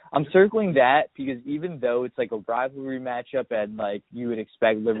 I'm circling that, because even though it's like a rivalry matchup and like you would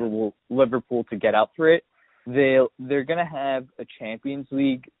expect Liverpool to get up for it, they're gonna have a Champions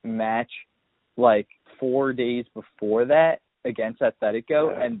League match like 4 days before that against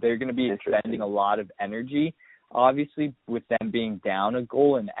Atletico, and they're gonna be expending a lot of energy, obviously, with them being down a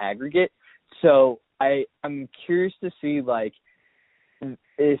goal in aggregate. So I'm curious to see, like,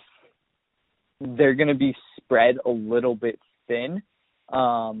 if they're going to be spread a little bit thin.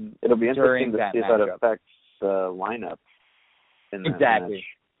 It'll be interesting to see if that affects the lineup in that match.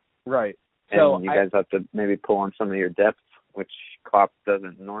 Right. So and you guys have to maybe pull on some of your depth, which Klopp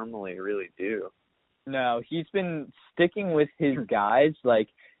doesn't normally really do. No, he's been sticking with his guys,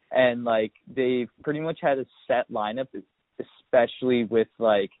 and they've pretty much had a set lineup, especially with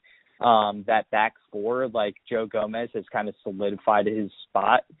that back four. Like Joe Gomez has kind of solidified his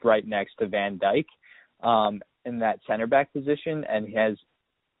spot right next to Van Dijk in that center back position, and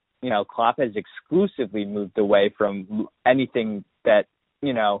Klopp has exclusively moved away from anything that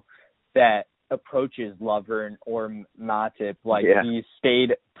that approaches Lovren or Matip. He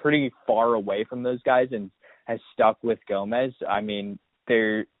stayed pretty far away from those guys and has stuck with Gomez. I mean,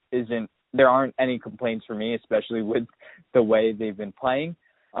 there aren't any complaints for me, especially with the way they've been playing.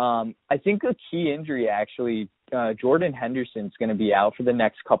 I think a key injury, actually, Jordan Henderson's going to be out for the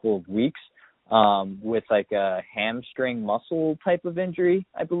next couple of weeks with a hamstring muscle type of injury,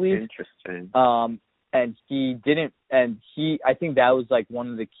 I believe. Interesting. And I think that was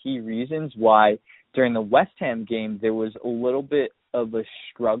one of the key reasons why during the West Ham game there was a little bit of a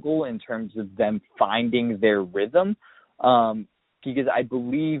struggle in terms of them finding their rhythm, because I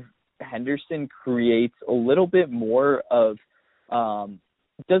believe Henderson creates a little bit more of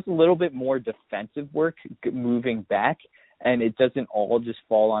does a little bit more defensive work moving back, and it doesn't all just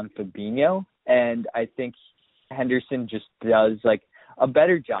fall on Fabinho. And I think Henderson just does a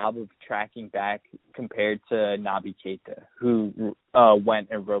better job of tracking back compared to Naby Keita, who went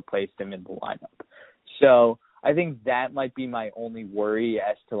and replaced him in the lineup. So I think that might be my only worry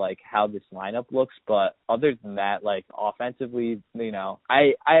as to how this lineup looks. But other than that, offensively,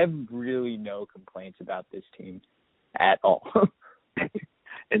 I have really no complaints about this team at all.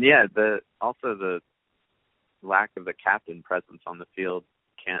 And yeah, the lack of the captain presence on the field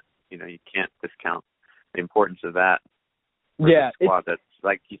you can't discount the importance of that. Yeah, squad that's,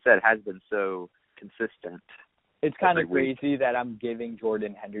 like you said, has been so consistent. It's kind of crazy that I'm giving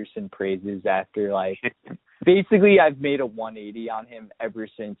Jordan Henderson praises after basically I've made a 180 on him ever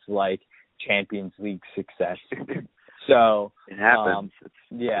since Champions League success. So it happens.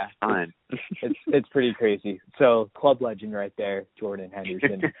 It's fine. it's pretty crazy. So club legend right there, Jordan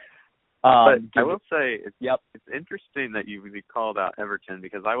Henderson. But I will say, it's interesting that you called out Everton,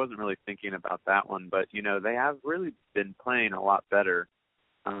 because I wasn't really thinking about that one. But they have really been playing a lot better,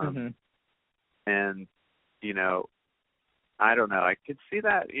 and I don't know. I could see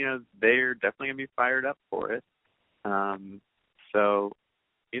that they're definitely gonna be fired up for it. So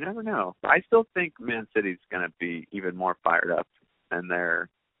you never know. I still think Man City's gonna be even more fired up, and they're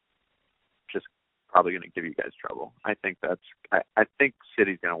just probably going to give you guys trouble. I think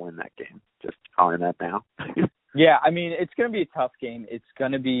City's going to win that game. Just calling that now. Yeah, I mean, it's going to be a tough game. It's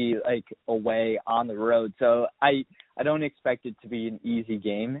going to be away on the road. So I don't expect it to be an easy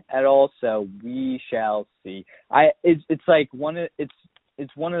game at all. So we shall see. It's one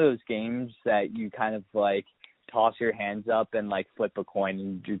of those games that you kind of toss your hands up and flip a coin,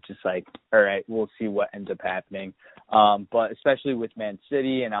 and you're just all right, we'll see what ends up happening. But especially with Man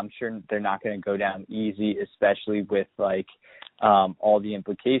City, and I'm sure they're not going to go down easy, especially with all the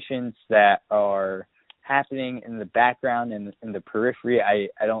implications that are happening in the background and in the periphery. I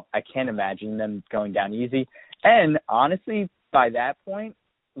can't imagine them going down easy. And honestly, by that point,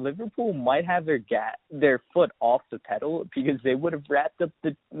 Liverpool might have their foot off the pedal, because they would have wrapped up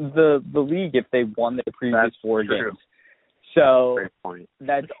the league if they won their previous four games. So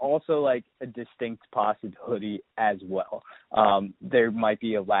that's also a distinct possibility as well. There might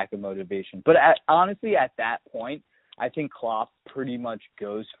be a lack of motivation, but honestly, at that point, I think Klopp pretty much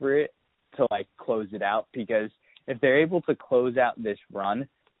goes for it to close it out, because if they're able to close out this run,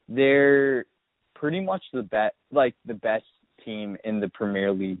 they're pretty much the best team in the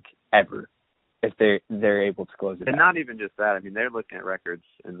Premier League ever, if they're able to close it out. And not even just that. I mean, they're looking at records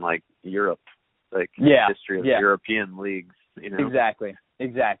in Europe, history of European leagues. Exactly.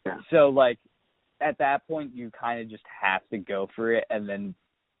 Yeah. So at that point, you kind of just have to go for it, and then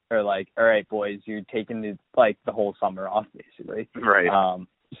are all right, boys, you're taking the whole summer off, basically. Right.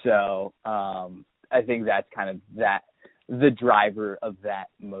 So I think that's kind of the driver of that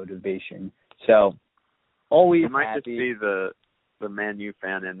motivation. So always it might happy. just be the Man U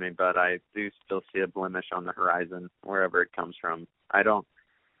fan in me, but I do still see a blemish on the horizon wherever it comes from. I don't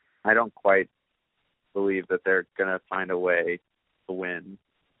quite believe that they're going to find a way to win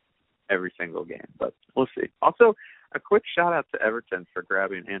every single game, but we'll see. Also, a quick shout out to Everton for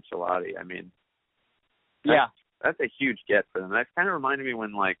grabbing Ancelotti. I mean, that's a huge get for them. That kind of reminded me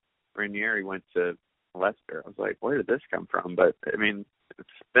when Ranieri went to Leicester. I was like, where did this come from? But I mean, it's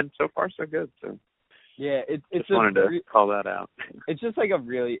been so far so good. So yeah, it's just wanted to call that out. It's just a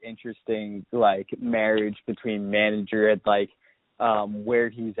really interesting marriage between manager at where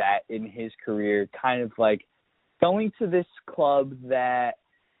he's at in his career, kind of like going to this club that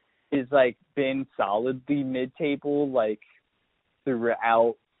is like been solidly mid-table like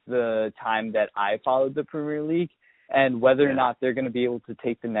throughout the time that I followed the Premier League, and whether or not they're going to be able to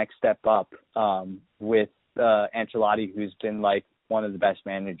take the next step up with Ancelotti, who's been like one of the best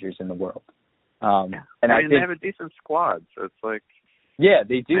managers in the world. And I mean, think, they have a decent squad, so it's like, yeah,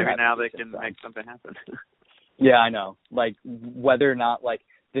 they do. Maybe now they can make something happen. Yeah, I know. Like whether or not like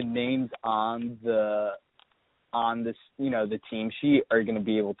the names on this, the team sheet are going to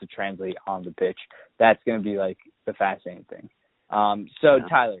be able to translate on the pitch. That's going to be like the fascinating thing.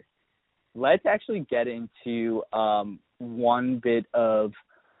 Tyler, let's actually get into one bit of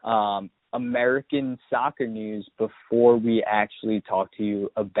American soccer news before we actually talk to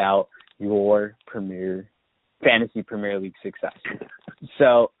you about your fantasy Premier League success.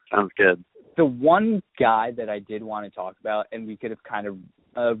 So sounds good. The one guy that I did want to talk about, and we could have kind of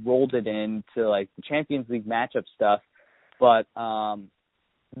rolled it into like the Champions League matchup stuff, but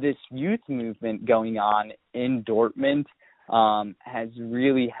this youth movement going on in Dortmund has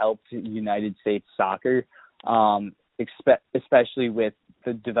really helped United States soccer, especially with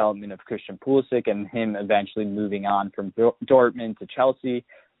the development of Christian Pulisic and him eventually moving on from Dortmund to Chelsea.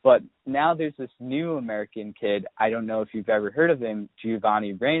 But now there's this new American kid. I don't know if you've ever heard of him,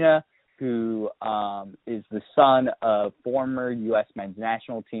 Giovanni Reyna, who is the son of former U.S. men's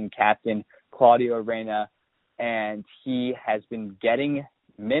national team captain Claudio Reyna, and he has been getting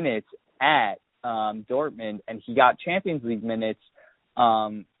minutes at Dortmund, and he got Champions League minutes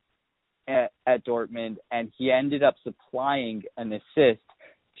at Dortmund, and he ended up supplying an assist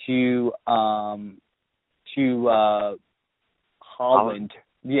to Holland.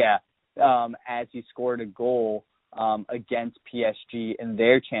 Yeah, as he scored a goal against PSG in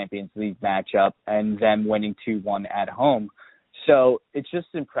their Champions League matchup and them winning 2-1 at home. So it's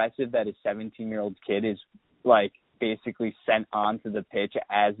just impressive that a 17-year-old kid is like basically sent onto the pitch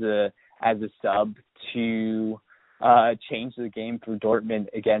as a sub to change the game for Dortmund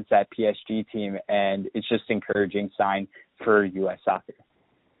against that PSG team, and it's just an encouraging sign for U.S. soccer.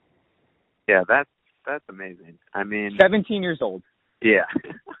 Yeah, that's amazing. I mean, 17 years old. Yeah.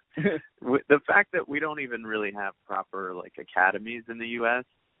 The fact that we don't even really have proper like academies in the U.S.,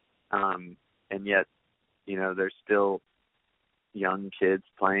 and yet, there's still young kids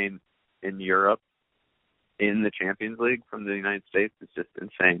playing in Europe in the Champions League from the United States is just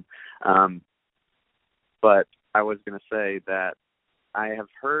insane. But I was going to say that I have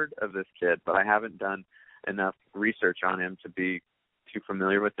heard of this kid, but I haven't done enough research on him to be too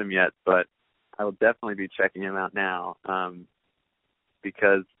familiar with him yet. But I will definitely be checking him out now.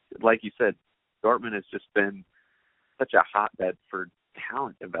 Because, like you said, Dortmund has just been such a hotbed for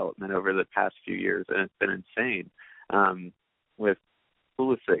talent development over the past few years, and it's been insane. With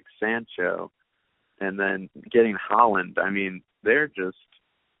Pulisic, Sancho, and then getting Holland, I mean,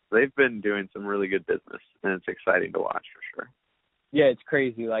 they've been doing some really good business, and it's exciting to watch for sure. Yeah, it's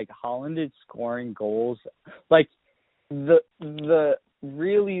crazy. Like, Holland is scoring goals. Like, the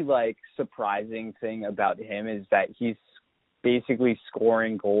really, like, surprising thing about him is that he's basically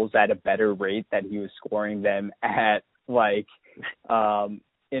scoring goals at a better rate that he was scoring them at, like,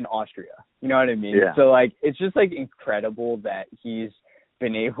 in Austria. You know what I mean? Yeah. So, like, it's just, like, incredible that he's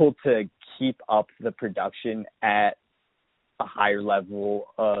been able to keep up the production at a higher level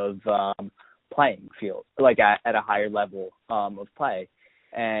of playing field, like at a higher level of play.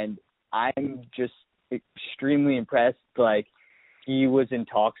 And I'm just extremely impressed. Like, he was in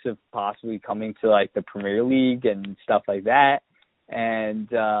talks of possibly coming to like the Premier League and stuff like that. And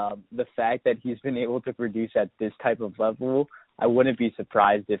the fact that he's been able to produce at this type of level, I wouldn't be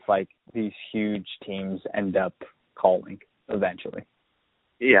surprised if like these huge teams end up calling eventually.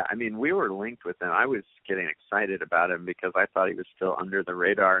 Yeah, I mean, we were linked with him. I was getting excited about him because I thought he was still under the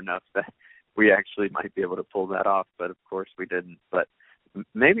radar enough that we actually might be able to pull that off. But of course we didn't. But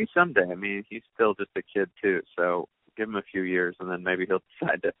maybe someday. I mean, he's still just a kid too. So give him a few years and then maybe he'll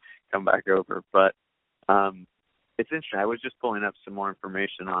decide to come back over. But it's interesting. I was just pulling up some more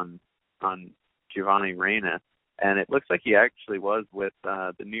information on Giovanni Reyna, and it looks like he actually was with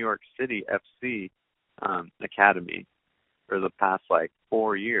the New York City FC Academy for the past like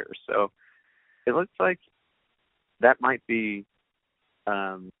 4 years. So it looks like that might be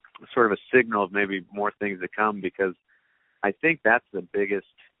sort of a signal of maybe more things to come, because I think that's the biggest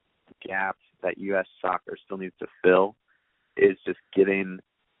gap that U.S. soccer still needs to fill, is just getting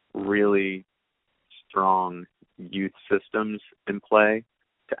really strong youth systems in play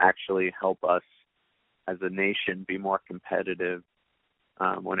to actually help us as a nation be more competitive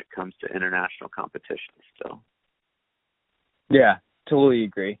when it comes to international competition still. Yeah, totally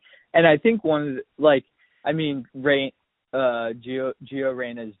agree. And I think Gio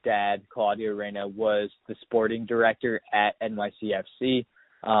Reyna's dad, Claudio Reyna, was the sporting director at NYCFC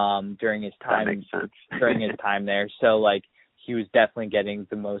during his time. That makes sense. During his time there. So, like, he was definitely getting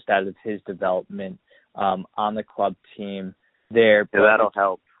the most out of his development on the club team there. Yeah, that'll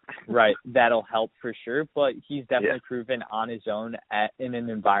help. Right, that'll help for sure. But he's definitely proven on his own in an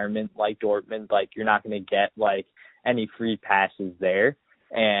environment like Dortmund, like, you're not going to get, like, any free passes there.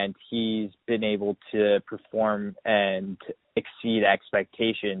 And he's been able to perform and exceed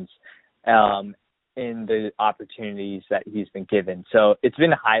expectations in the opportunities that he's been given. So it's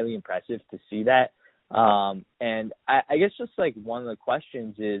been highly impressive to see that. And I guess just, like, one of the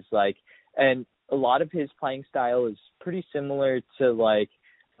questions is, like, and a lot of his playing style is pretty similar to, like,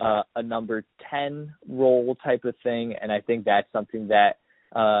 a number 10 role type of thing. And I think that's something that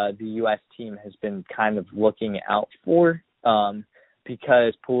the U.S. team has been kind of looking out for.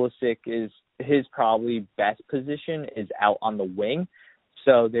 Because Pulisic his probably best position is out on the wing.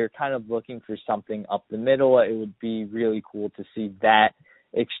 So they're kind of looking for something up the middle. It would be really cool to see that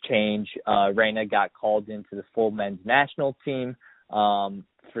exchange. Reyna got called into the full men's national team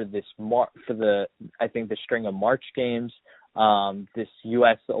for the string of March games. This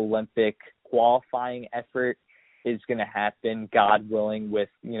U.S. Olympic qualifying effort is going to happen, God willing, with,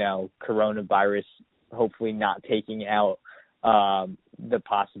 coronavirus hopefully not taking out the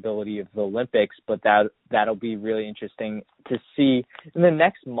possibility of the Olympics, but that'll be really interesting to see in the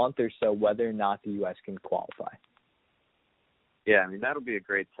next month or so whether or not the U.S. can qualify. Yeah, I mean, that'll be a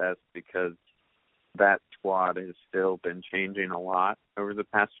great test because that squad has still been changing a lot over the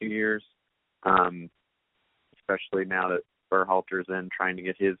past few years, especially now that Berhalter's in trying to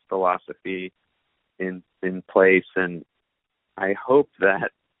get his philosophy in place, and I hope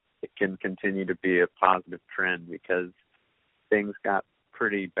that it can continue to be a positive trend because things got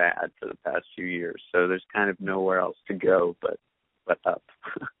pretty bad for the past few years. So there's kind of nowhere else to go but up.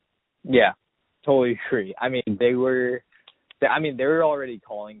 Yeah, totally agree. I mean, they were already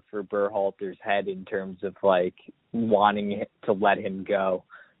calling for Berhalter's head in terms of, like, wanting to let him go.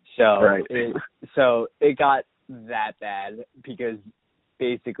 So right. It got that bad because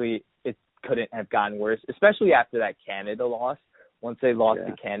basically it couldn't have gotten worse, especially after that Canada loss. Once they lost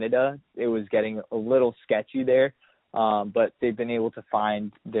to Canada, it was getting a little sketchy there. But they've been able to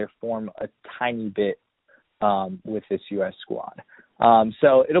find their form a tiny bit with this U.S. squad.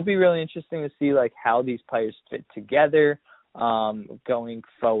 So it'll be really interesting to see, like, how these players fit together going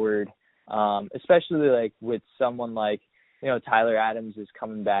forward, especially, like, with someone like, Tyler Adams is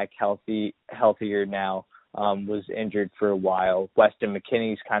coming back healthier now, was injured for a while. Weston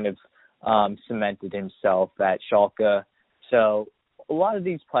McKennie's kind of cemented himself at Schalke. So a lot of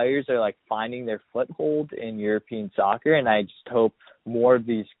these players are, like, finding their foothold in European soccer, and I just hope more of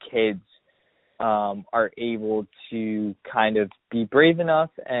these kids are able to kind of be brave enough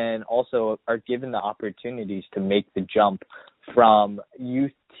and also are given the opportunities to make the jump from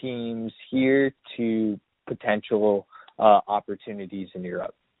youth teams here to potential opportunities in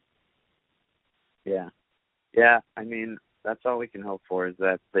Europe. Yeah. I mean, that's all we can hope for is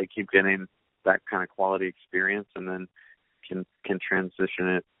that they keep getting that kind of quality experience and then can transition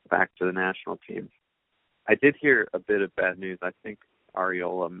it back to the national team. I did hear a bit of bad news. I think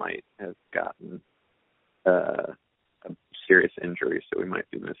Areola might have gotten a serious injury, so we might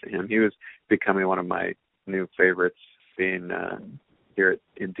be missing him. He was becoming one of my new favorites, being here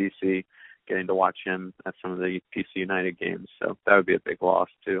in D.C., getting to watch him at some of the PC United games. So that would be a big loss,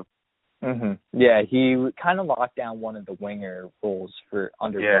 too. Mm-hmm. Yeah, he kind of locked down one of the winger roles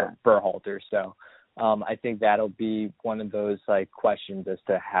under Berhalter. So I think that'll be one of those, like, questions as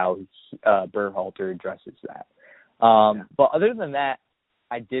to how Berhalter addresses that. But other than that,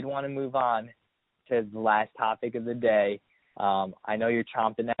 I did want to move on to the last topic of the day. I know you're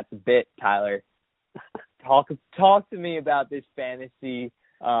chomping at the bit, Tyler. Talk to me about this fantasy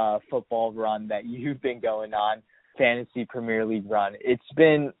football run that you've been going on, Fantasy Premier League run. It's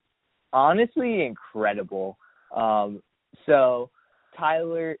been honestly incredible. So,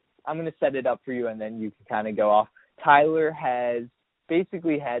 Tyler, I'm going to set it up for you, and then you can kind of go off. Tyler has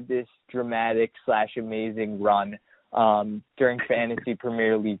basically had this dramatic / amazing run during Fantasy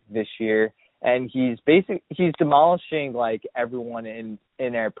Premier League this year, and he's demolishing, like, everyone in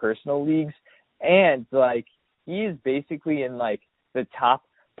our personal leagues, and, like, he is basically in, like, the top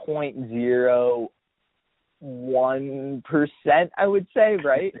 0.01%, I would say,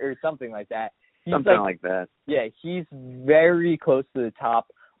 right, or something like that. He's something like that. Yeah, he's very close to the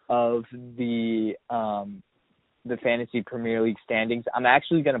top of the Fantasy Premier League standings. I'm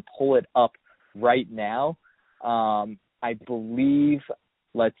actually going to pull it up right now. I believe,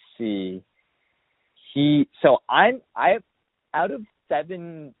 let's see. I out of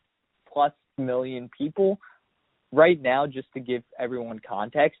 7+ million people right now, just to give everyone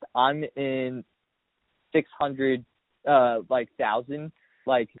context, I'm in 600,000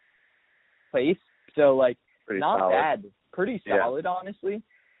 place. So Pretty not solid. bad, pretty solid, honestly.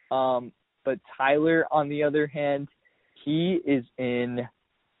 But Tyler, on the other hand, he is in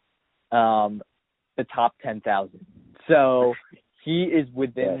the top 10,000. So he is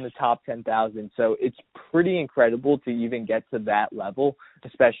within the top 10,000. So it's pretty incredible to even get to that level,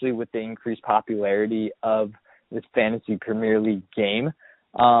 especially with the increased popularity of this fantasy Premier League game.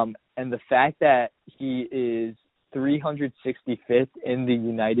 And the fact that he is 365th in the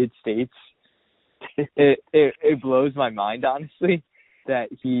United States, it blows my mind, honestly, that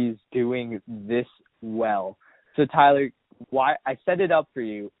he's doing this well. So Tyler, why I set it up for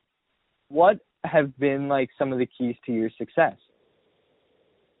you, what have been some of the keys to your success?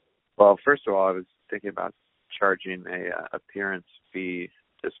 Well, first of all, I was thinking about charging a appearance fee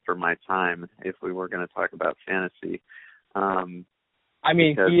just for my time if we were going to talk about fantasy. I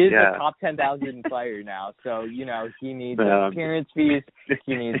mean, because, he is a top 10,000 player now, so, he needs appearance fees,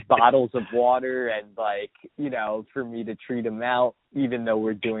 he needs bottles of water, and, for me to treat him out, even though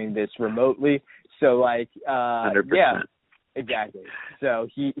we're doing this remotely. So, 100%. yeah, exactly. So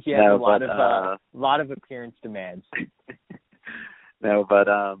he has a lot of appearance demands. No, but,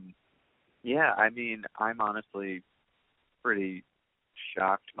 yeah, I mean, I'm honestly pretty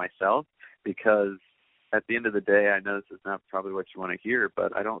shocked myself because at the end of the day, I know this is not probably what you want to hear,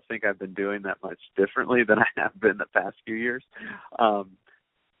 but I don't think I've been doing that much differently than I have been the past few years. To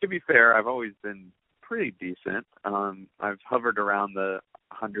be fair, I've always been pretty decent. I've hovered around the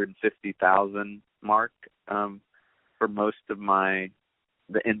 150,000 mark for most of the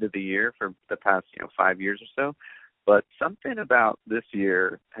end of the year for the past 5 years or so. But something about this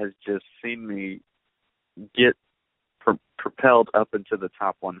year has just seen me get propelled up into the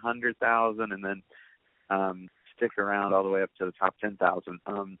top 100,000 and then stick around all the way up to the top 10,000.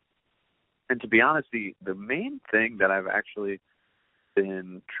 And to be honest, the main thing that I've actually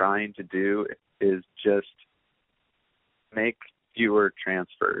been trying to do is just make fewer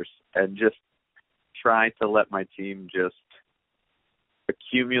transfers and just try to let my team just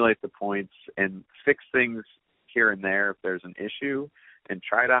accumulate the points and fix things here and there if there's an issue and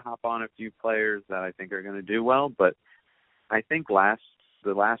try to hop on a few players that I think are going to do well. But I think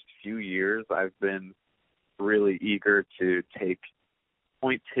the last few years I've been really eager to take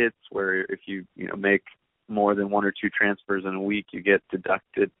point hits where if you make more than one or two transfers in a week, you get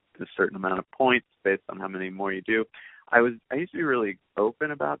deducted a certain amount of points based on how many more you do. I used to be really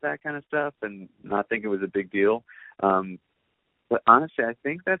open about that kind of stuff and not think it was a big deal. But honestly, I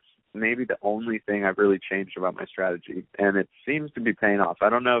think that's maybe the only thing I've really changed about my strategy, and it seems to be paying off. I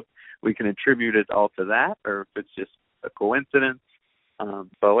don't know if we can attribute it all to that or if it's just a coincidence.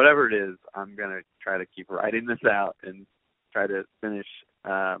 But whatever it is, I'm going to try to keep writing this out and try to finish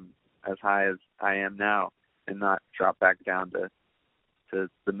as high as I am now and not drop back down to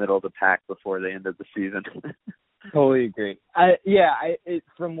the middle of the pack before the end of the season. Totally agree.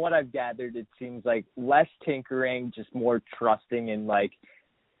 From what I've gathered, it seems like less tinkering, just more trusting in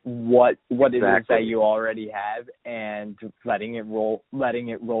what it is that you already have and letting it roll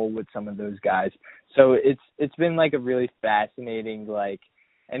with some of those guys. So it's been a really fascinating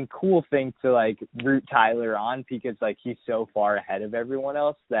and cool thing to root Tyler on because he's so far ahead of everyone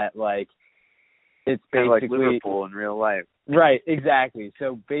else that it's basically like Liverpool in real life. Right, exactly.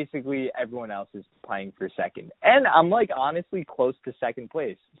 So basically everyone else is playing for second. And I'm honestly close to second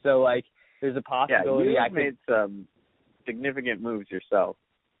place. So there's a possibility you made some significant moves yourself.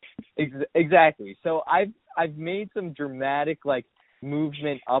 Exactly. So I've made some dramatic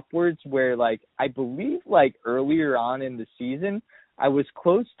movement upwards where I believe earlier on in the season I was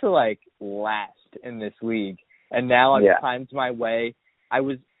close to last in this league, and now I've climbed my way. I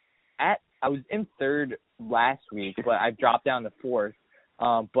was in third last week, but I've dropped down to fourth.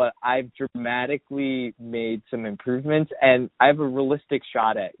 But I've dramatically made some improvements, and I have a realistic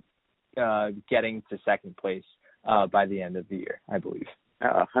shot at getting to second place by the end of the year, I believe.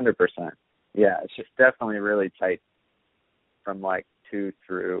 100%. Yeah, it's just definitely really tight from 2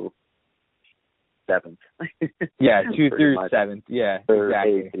 through 7th. 2 through 7th. Yeah,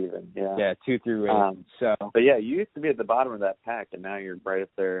 exactly. 8th even. Yeah, 2 through 8. But yeah, you used to be at the bottom of that pack, and now you're right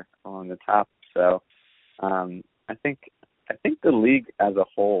up there along the top. So, I think the league as a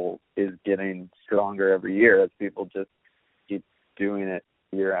whole is getting stronger every year as people just keep doing it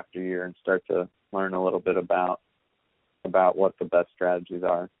year after year and start to learn a little bit about what the best strategies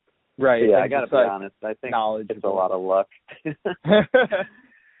are. Right. Yeah, and I gotta just, be like, honest. I think knowledgeable. it's a lot of luck.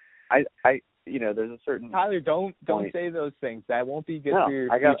 There's a certain Tyler, don't point. say those things. That won't be good No, for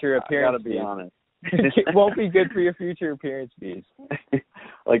your I future appearance gotta be fees. honest. It won't be good for your future appearance fees.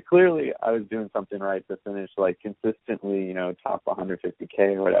 Like, clearly I was doing something right to finish, like, consistently, top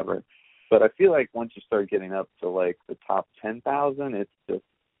 150K or whatever. But I feel like once you start getting up to, like, the top 10,000, it's just,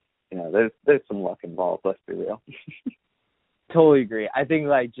 there's some luck involved, let's be real. Totally agree. I think,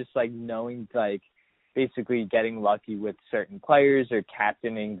 like, just, like, knowing, like, basically getting lucky with certain players or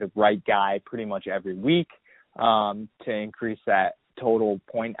captaining the right guy pretty much every week to increase that total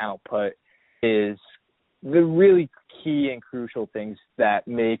point output is the really key and crucial things that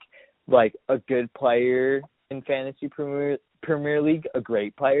make, like, a good player in Fantasy Premier League a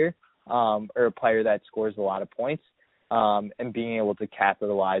great player, or a player that scores a lot of points, and being able to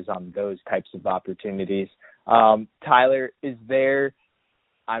capitalize on those types of opportunities. Tyler, is there,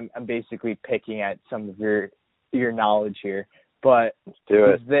 I'm basically picking at some of your knowledge here, but Let's do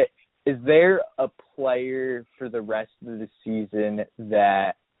it. Is there a player for the rest of the season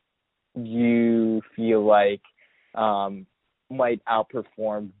that you feel like might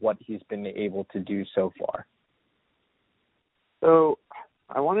outperform what he's been able to do so far? So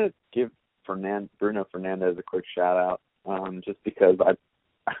I want to give Bruno Fernandes a quick shout out, just because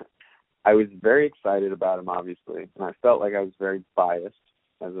I was very excited about him, obviously, and I felt like I was very biased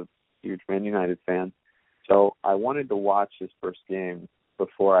as a huge Man United fan. So I wanted to watch his first game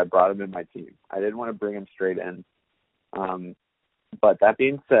before I brought him in my team. I didn't want to bring him straight in. But that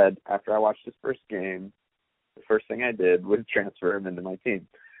being said, after I watched his first game, the first thing I did was transfer him into my team.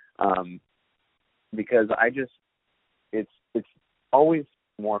 Because it's always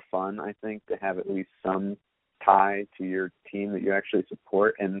more fun, I think, to have at least some tie to your team that you actually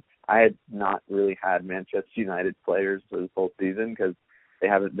support. And I had not really had Manchester United players for this whole season because they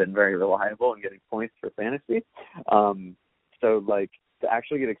haven't been very reliable in getting points for fantasy. So, like, to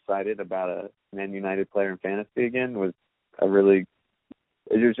actually get excited about a Man United player in fantasy again was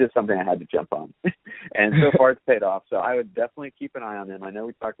it was just something I had to jump on. And so far it's paid off. So I would definitely keep an eye on him. I know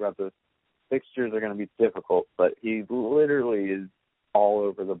we talked about those fixtures are going to be difficult, but he literally is all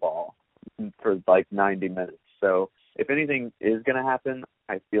over the ball for like 90 minutes. So if anything is going to happen,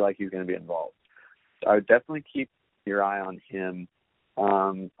 I feel like he's going to be involved. So I would definitely keep your eye on him.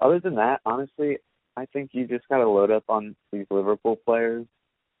 Other than that, honestly, I think you just got to load up on these Liverpool players.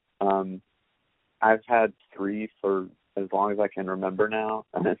 I've had 3 for as long as I can remember now.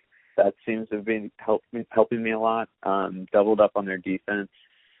 That seems to have been helping me a lot. Doubled up on their defense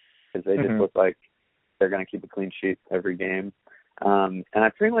because they just look like they're going to keep a clean sheet every game. And I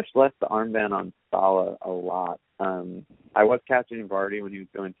pretty much left the armband on Salah a lot. I was captaining Vardy when he was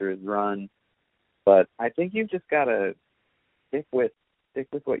going through his run, but I think you've just got to stick with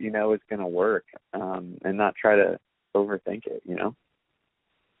what you know is going to work, and not try to overthink it,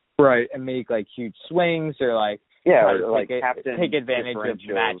 Right, and make like huge swings or like take advantage of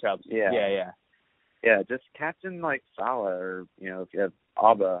matchups. Yeah, just captain like Salah, or if you have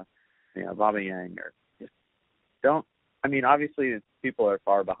Aubameyang, or just don't. I mean, obviously, if people are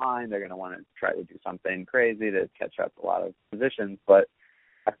far behind, they're going to want to try to do something crazy to catch up a lot of positions. But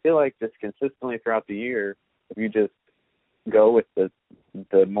I feel like just consistently throughout the year, if you just go with the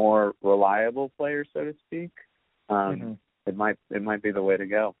more reliable players, so to speak, it might be the way to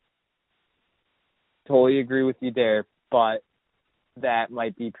go. Totally agree with you there, but that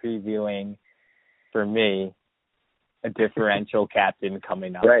might be previewing for me a differential captain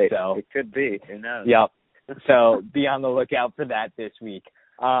coming up. Right, so it could be. Who knows? Yep. So be on the lookout for that this week.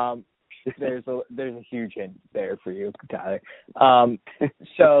 There's a huge hint there for you, Tyler.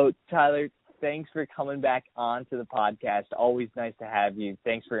 So Tyler, thanks for coming back on to the podcast. Always nice to have you.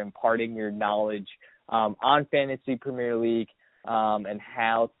 Thanks for imparting your knowledge on Fantasy Premier League and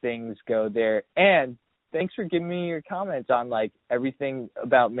how things go there. And thanks for giving me your comments on like everything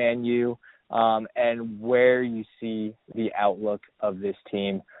about Man U and where you see the outlook of this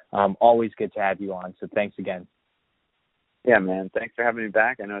team. Always good to have you on. So thanks again. Yeah, man. Thanks for having me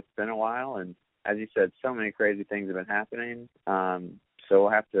back. I know it's been a while, and as you said, so many crazy things have been happening. So we'll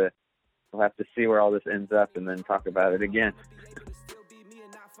have to see where all this ends up and then talk about it again.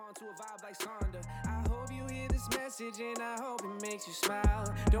 I hope you hear this message and I hope it makes you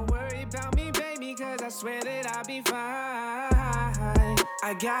smile. Don't worry about me, baby, cause I swear that I'll be fine.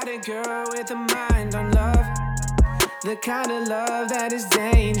 I got a girl with a mind on love, the kind of love that is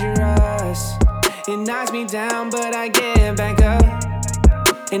dangerous. It knocks me down, but I get back up.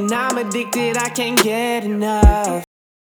 And I'm addicted, I can't get enough.